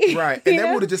okay. Right. And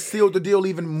that would have just sealed the deal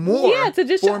even more. Yeah. To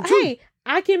just show, hey,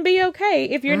 I can be okay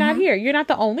if you're not here. You're not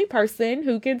the only person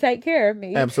who can take care of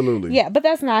me. Absolutely. Yeah, but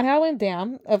that's not how it went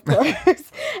down, of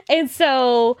course. And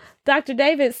so Dr.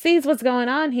 David sees what's going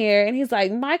on here, and he's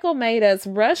like, Michael made us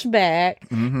rush back,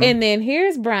 and then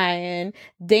here's Brian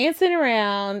dancing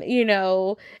around, you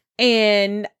know,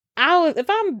 and if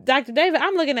I'm Dr. David,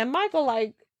 I'm looking at Michael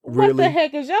like, what the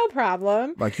heck is your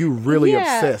problem? Like, you really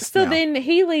obsessed So now. then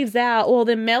he leaves out. Well,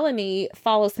 then Melanie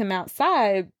follows him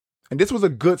outside. And this was a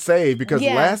good save because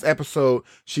last episode,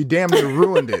 she damn near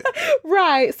ruined it.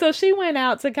 Right. So she went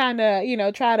out to kind of, you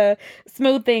know, try to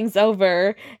smooth things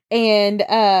over. And,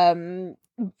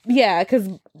 because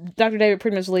Dr. David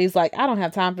pretty much leaves like, I don't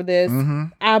have time for this.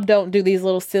 I don't do these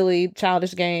little silly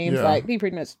childish games. Yeah. Like, he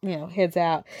pretty much, you know, heads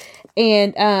out.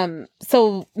 And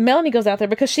so Melanie goes out there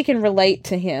because she can relate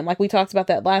to him. Like we talked about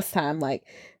that last time. Like,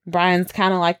 Brian's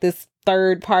kind of like this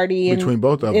third party between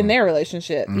both of them in their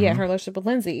relationship. Yeah, her relationship with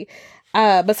Lindsay.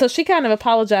 But so she kind of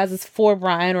apologizes for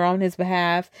Brian or on his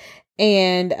behalf.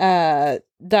 And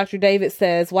Dr. David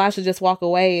says, well, I should just walk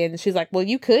away. And she's like, well,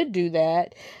 you could do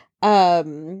that.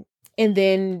 And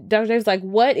then Dr. David's like,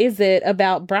 what is it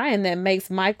about Brian that makes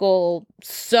Michael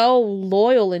so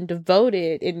loyal and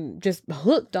devoted and just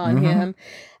hooked on him?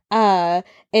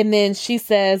 And then she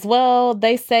says, well,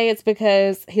 they say it's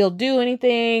because he'll do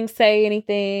anything, say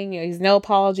anything. You know, he's no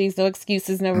apologies, no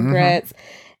excuses, no regrets.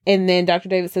 And then Dr.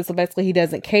 David says, so basically he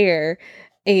doesn't care.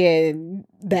 And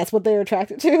that's what they're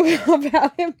attracted to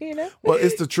about him, you know? Well,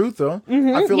 it's the truth, though.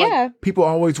 I feel like people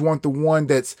always want the one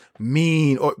that's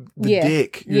mean or the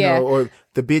dick, you know, or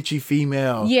the bitchy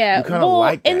female. Yeah. You kind of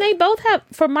like that. And they both have,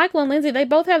 for Michael and Lindsay, they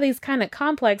both have these kind of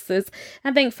complexes.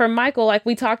 I think for Michael, like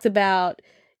we talked about,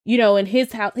 you know, in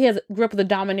his house, he grew up with a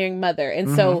domineering mother.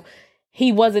 And so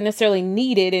he wasn't necessarily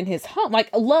needed in his home. Like,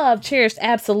 love, cherished,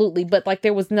 absolutely. But, like,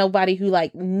 there was nobody who,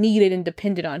 like, needed and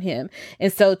depended on him.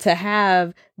 And so to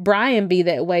have Brian be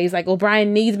that way, he's like, well,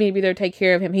 Brian needs me to be there to take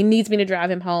care of him. He needs me to drive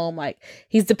him home. Like,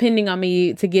 he's depending on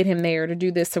me to get him there, to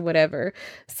do this or whatever.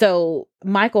 So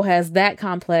Michael has that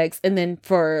complex. And then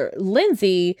for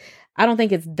Lindsay, I don't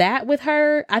think it's that with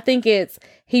her. I think it's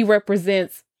he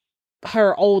represents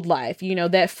her old life, you know,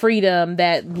 that freedom,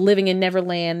 that living in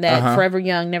Neverland, that forever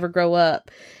young, never grow up.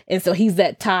 And so he's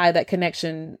that tie, that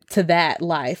connection to that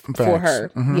life for her.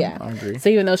 Yeah. I agree. So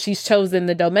even though she's chosen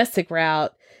the domestic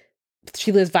route,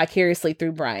 she lives vicariously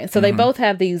through Brian. So they both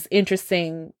have these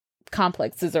interesting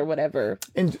complexes or whatever.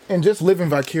 And just living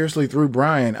vicariously through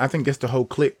Brian, I think that's the whole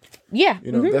clique. Yeah.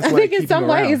 You know, that's I think in some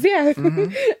ways,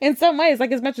 in some ways,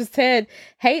 like as much as Ted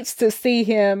hates to see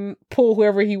him pull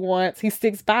whoever he wants, he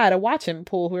sticks by to watch him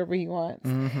pull whoever he wants.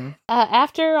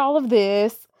 After all of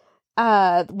this,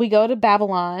 we go to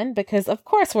Babylon because of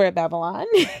course we're at Babylon.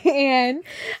 And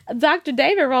Dr.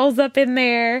 David rolls up in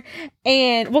there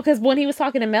and because when he was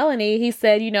talking to Melanie, he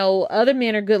said, you know, other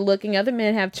men are good looking, other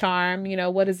men have charm, you know,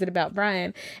 what is it about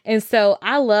Brian? And so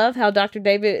I love how Dr.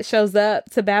 David shows up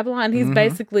to Babylon. He's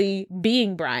basically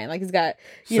being Brian. Like he's got,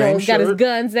 you know, he's got his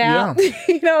guns out,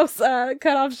 you know,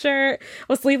 cut off shirt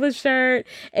or sleeveless shirt.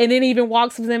 And then he even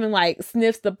walks with him and like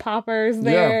sniffs the poppers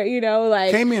there, you know, like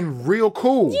came in real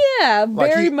cool. Yeah,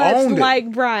 very much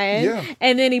like Brian. Yeah.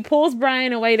 And then he pulls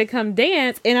Brian away to come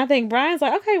dance. And I think Brian's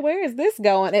like, okay, where is this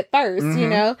going at first, you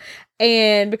know?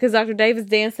 And because Dr. David's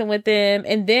dancing with them.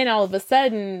 And then all of a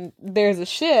sudden, there's a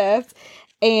shift.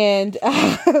 And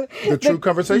the true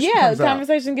conversation comes the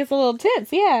conversation gets a little tense.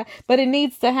 Yeah, but it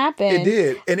needs to happen. It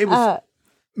did. And it was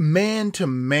man to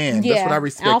man. That's what I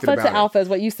respected alpha about to alpha is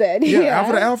what you said.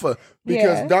 Alpha to alpha.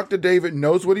 Because Dr. David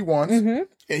knows what he wants. And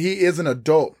he is an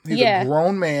adult. He's a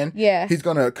grown man. Yeah. He's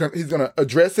gonna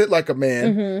address it like a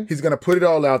man. He's gonna put it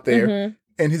all out there.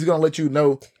 And he's gonna let you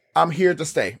know, I'm here to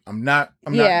stay. I'm not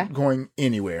going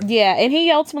anywhere. Yeah. And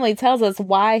he ultimately tells us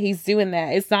why he's doing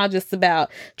that. It's not just about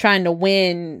trying to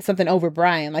win something over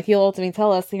Brian. Like he'll ultimately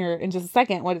tell us here in just a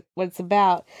second what it's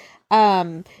about.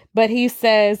 But he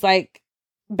says like,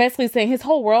 basically saying his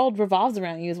whole world revolves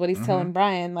around you is what he's telling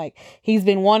Brian. Like he's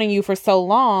been wanting you for so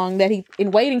long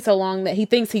waiting so long that he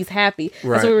thinks he's happy.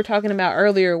 Right. That's what we were talking about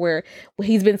earlier where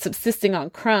he's been subsisting on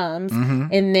crumbs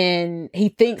and then he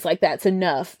thinks like that's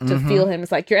enough to feel him.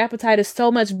 It's like your appetite is so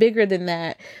much bigger than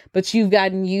that, but you've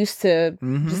gotten used to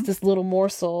just this little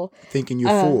morsel. Thinking you're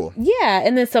full. Yeah.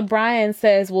 And then so Brian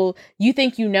says, well, you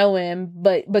think you know him,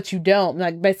 but you don't.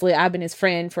 Like basically I've been his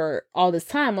friend for all this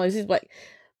time. Well, he's like,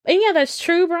 and yeah, that's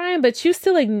true, Brian, but you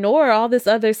still ignore all this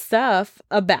other stuff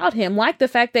about him, like the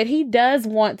fact that he does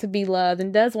want to be loved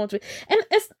and does want to be, and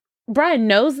Brian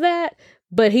knows that,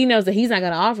 but he knows that he's not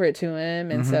going to offer it to him.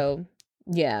 And so,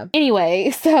 yeah. Anyway,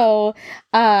 so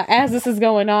as this is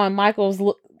going on, Michael's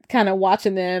kind of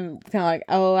watching them, kind of like,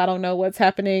 oh, I don't know what's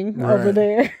happening over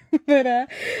there.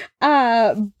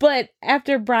 But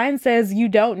after Brian says you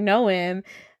don't know him,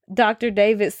 Dr.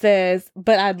 David says,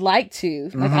 but I'd like to.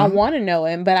 Like, I want to know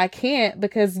him, but I can't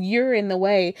because you're in the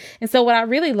way. And so what I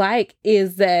really like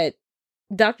is that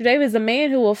Dr. David is a man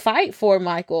who will fight for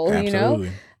Michael, Absolutely.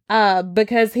 you know,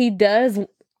 because he does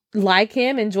like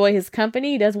him, enjoy his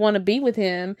company, he does want to be with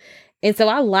him. And so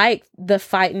I like the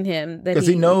fight in him. Because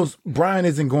he knows Brian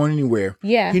isn't going anywhere.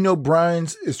 Yeah. He knows Brian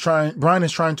is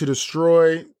trying to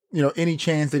destroy, you know, any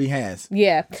chance that he has.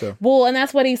 Yeah. So. Well, and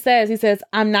that's what he says. He says,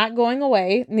 I'm not going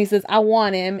away. And he says, I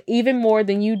want him even more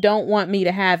than you don't want me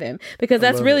to have him. Because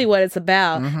that's really what it's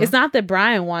about. It's not that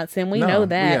Brian wants him. We know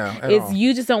that. It's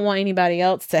you just don't want anybody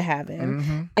else to have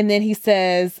him. And then he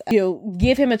says, you know,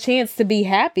 give him a chance to be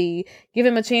happy. Give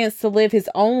him a chance to live his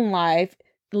own life.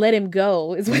 Let him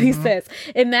go is what he says.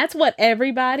 And that's what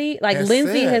everybody, like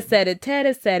Lindsay has said it, Ted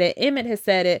has said it, Emmett has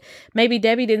said it. Maybe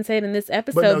Debbie didn't say it in this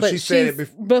episode, but she said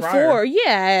it before.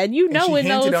 Yeah. And you know, and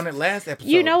she hinted on it last episode.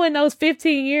 You know, in those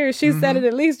 15 years, she said it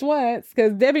at least once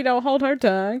because Debbie don't hold her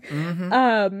tongue.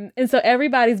 And so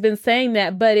everybody's been saying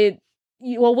that, but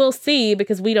we'll see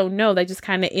because we don't know. They just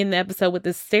kind of end the episode with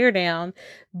this stare down,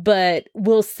 but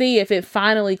we'll see if it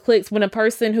finally clicks when a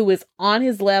person who is on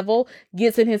his level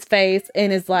gets in his face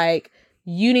and is like,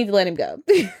 you need to let him go.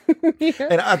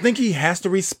 And I think he has to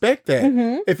respect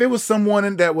that. If it was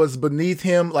someone that was beneath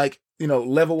him, like, you know,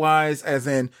 level wise, as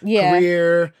in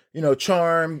career, you know,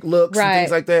 charm, looks, and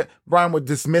things like that, Brian would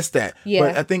dismiss that.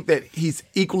 But I think that he's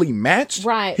equally matched.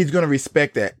 He's going to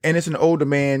respect that. And it's an older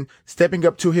man stepping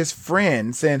up to his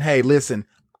friend saying, hey, listen,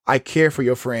 I care for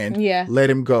your friend. Let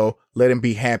him go. Let him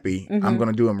be happy. I'm going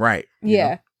to do him right. You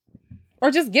know? Or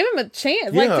just give him a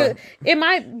chance. Like it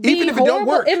might be even if horrible. It don't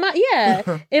work. It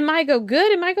might, it might go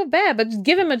good. It might go bad. But just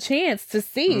give him a chance to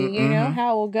see, you know,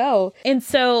 how it will go. And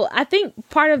so I think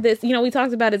part of this, you know, we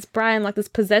talked about it's Brian, like this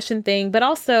possession thing, but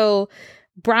also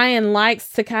Brian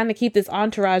likes to kind of keep this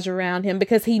entourage around him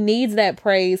because he needs that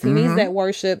praise. He needs that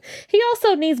worship. He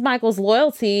also needs Michael's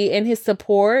loyalty and his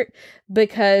support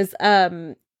because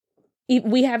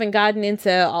we haven't gotten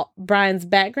into Brian's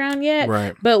background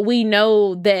yet, but we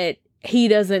know that he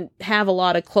doesn't have a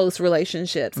lot of close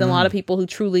relationships and a lot of people who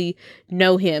truly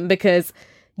know him because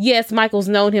yes, Michael's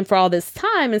known him for all this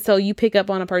time. And so you pick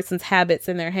up on a person's habits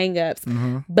and their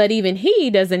hangups, but even he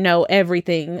doesn't know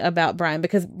everything about Brian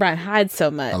because Brian hides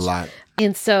so much. A lot.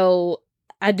 And so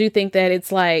I do think that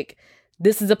it's like,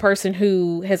 this is a person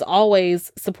who has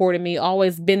always supported me,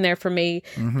 always been there for me,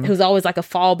 who's always like a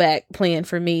fallback plan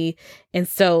for me. And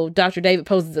so Dr. David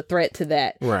poses a threat to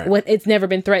that. When it's never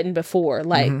been threatened before.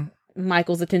 Like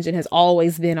Michael's attention has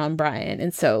always been on Brian.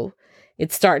 And so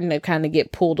it's starting to kind of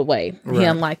get pulled away. He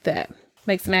doesn't like that.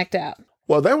 Makes him act out.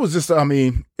 Well, that was just, I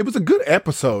mean, it was a good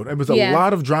episode. It was a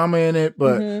lot of drama in it,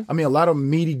 but I mean, a lot of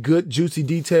meaty, good, juicy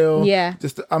detail.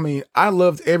 Just, I mean, I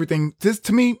loved everything.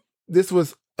 To me, this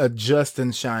was a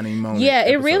Justin shining moment. Yeah,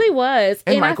 it really was.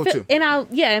 And Michael too.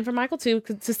 And for Michael too,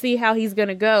 to see how he's going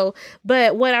to go.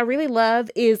 But what I really love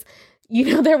is, you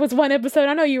know, there was one episode,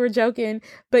 I know you were joking,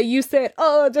 but you said,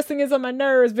 oh, Justin gets on my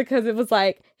nerves because it was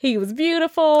like, he was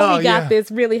beautiful. He got this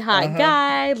really hot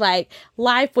guy. Like,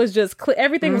 life was just,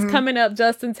 everything was coming up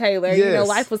Justin Taylor. You know,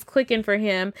 life was clicking for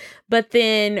him. But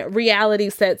then reality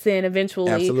sets in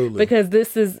eventually. Absolutely. Because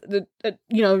this is the,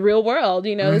 you know, real world.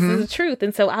 You know, this is the truth.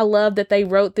 And so I love that they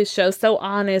wrote this show so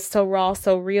honest, so raw,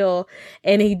 so real.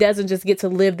 And he doesn't just get to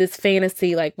live this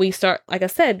fantasy. Like, like I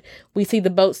said, we see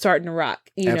the boat starting to rock.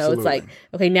 You know, it's like,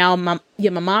 okay, now my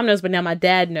mom knows, but now my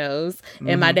dad knows.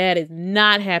 And my dad is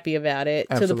not happy about it.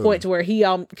 To the point to where he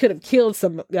could have killed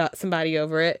somebody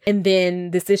over it. And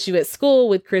then this issue at school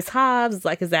with Chris Hobbs,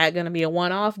 like, is that going to be a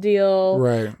one-off deal?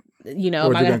 Right. You know,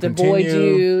 am I going to have to avoid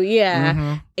you?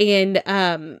 Yeah.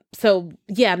 And so,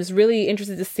 yeah, I'm just really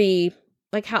interested to see,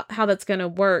 like, how that's going to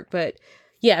work. But,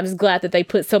 yeah, I'm just glad that they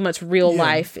put so much real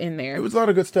life in there. It was a lot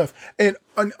of good stuff. And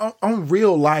on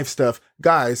real life stuff,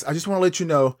 guys, I just want to let you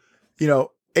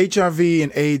know, HIV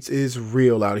and AIDS is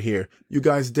real out here. You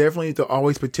guys definitely need to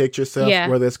always protect yourself,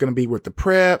 whether it's going to be with the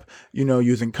PrEP,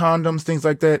 using condoms, things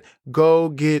like that. Go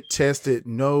get tested.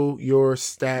 Know your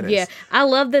status. Yeah. I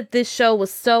love that this show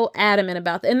was so adamant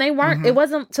about that. And they weren't, it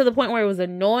wasn't to the point where it was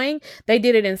annoying. They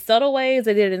did it in subtle ways.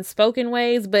 They did it in spoken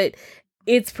ways, but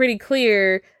it's pretty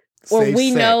clear, or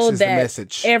we know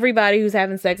that everybody who's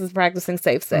having sex is practicing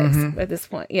safe sex at this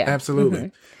point. Yeah.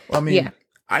 Absolutely. Well, I mean,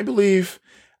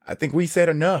 I think we said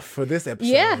enough for this episode.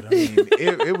 Yeah. I mean,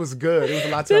 it was good. It was a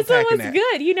lot to unpack in that. This one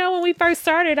was good. When we first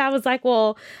started, I was like,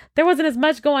 well, there wasn't as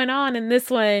much going on in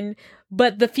this one,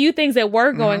 But the few things that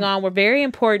were going on were very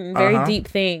important, very deep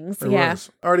things.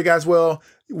 Alrighty, guys. Well,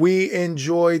 we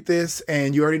enjoyed this,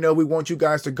 and you already know we want you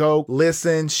guys to go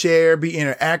listen, share, be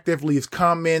interactive, leave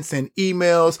comments and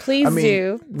emails. Please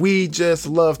do. We just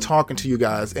love talking to you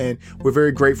guys, and we're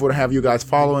very grateful to have you guys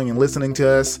following and listening to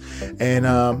us. And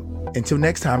until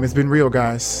next time, it's been real,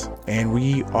 guys, and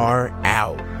we are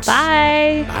out.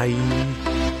 Bye.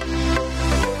 Bye.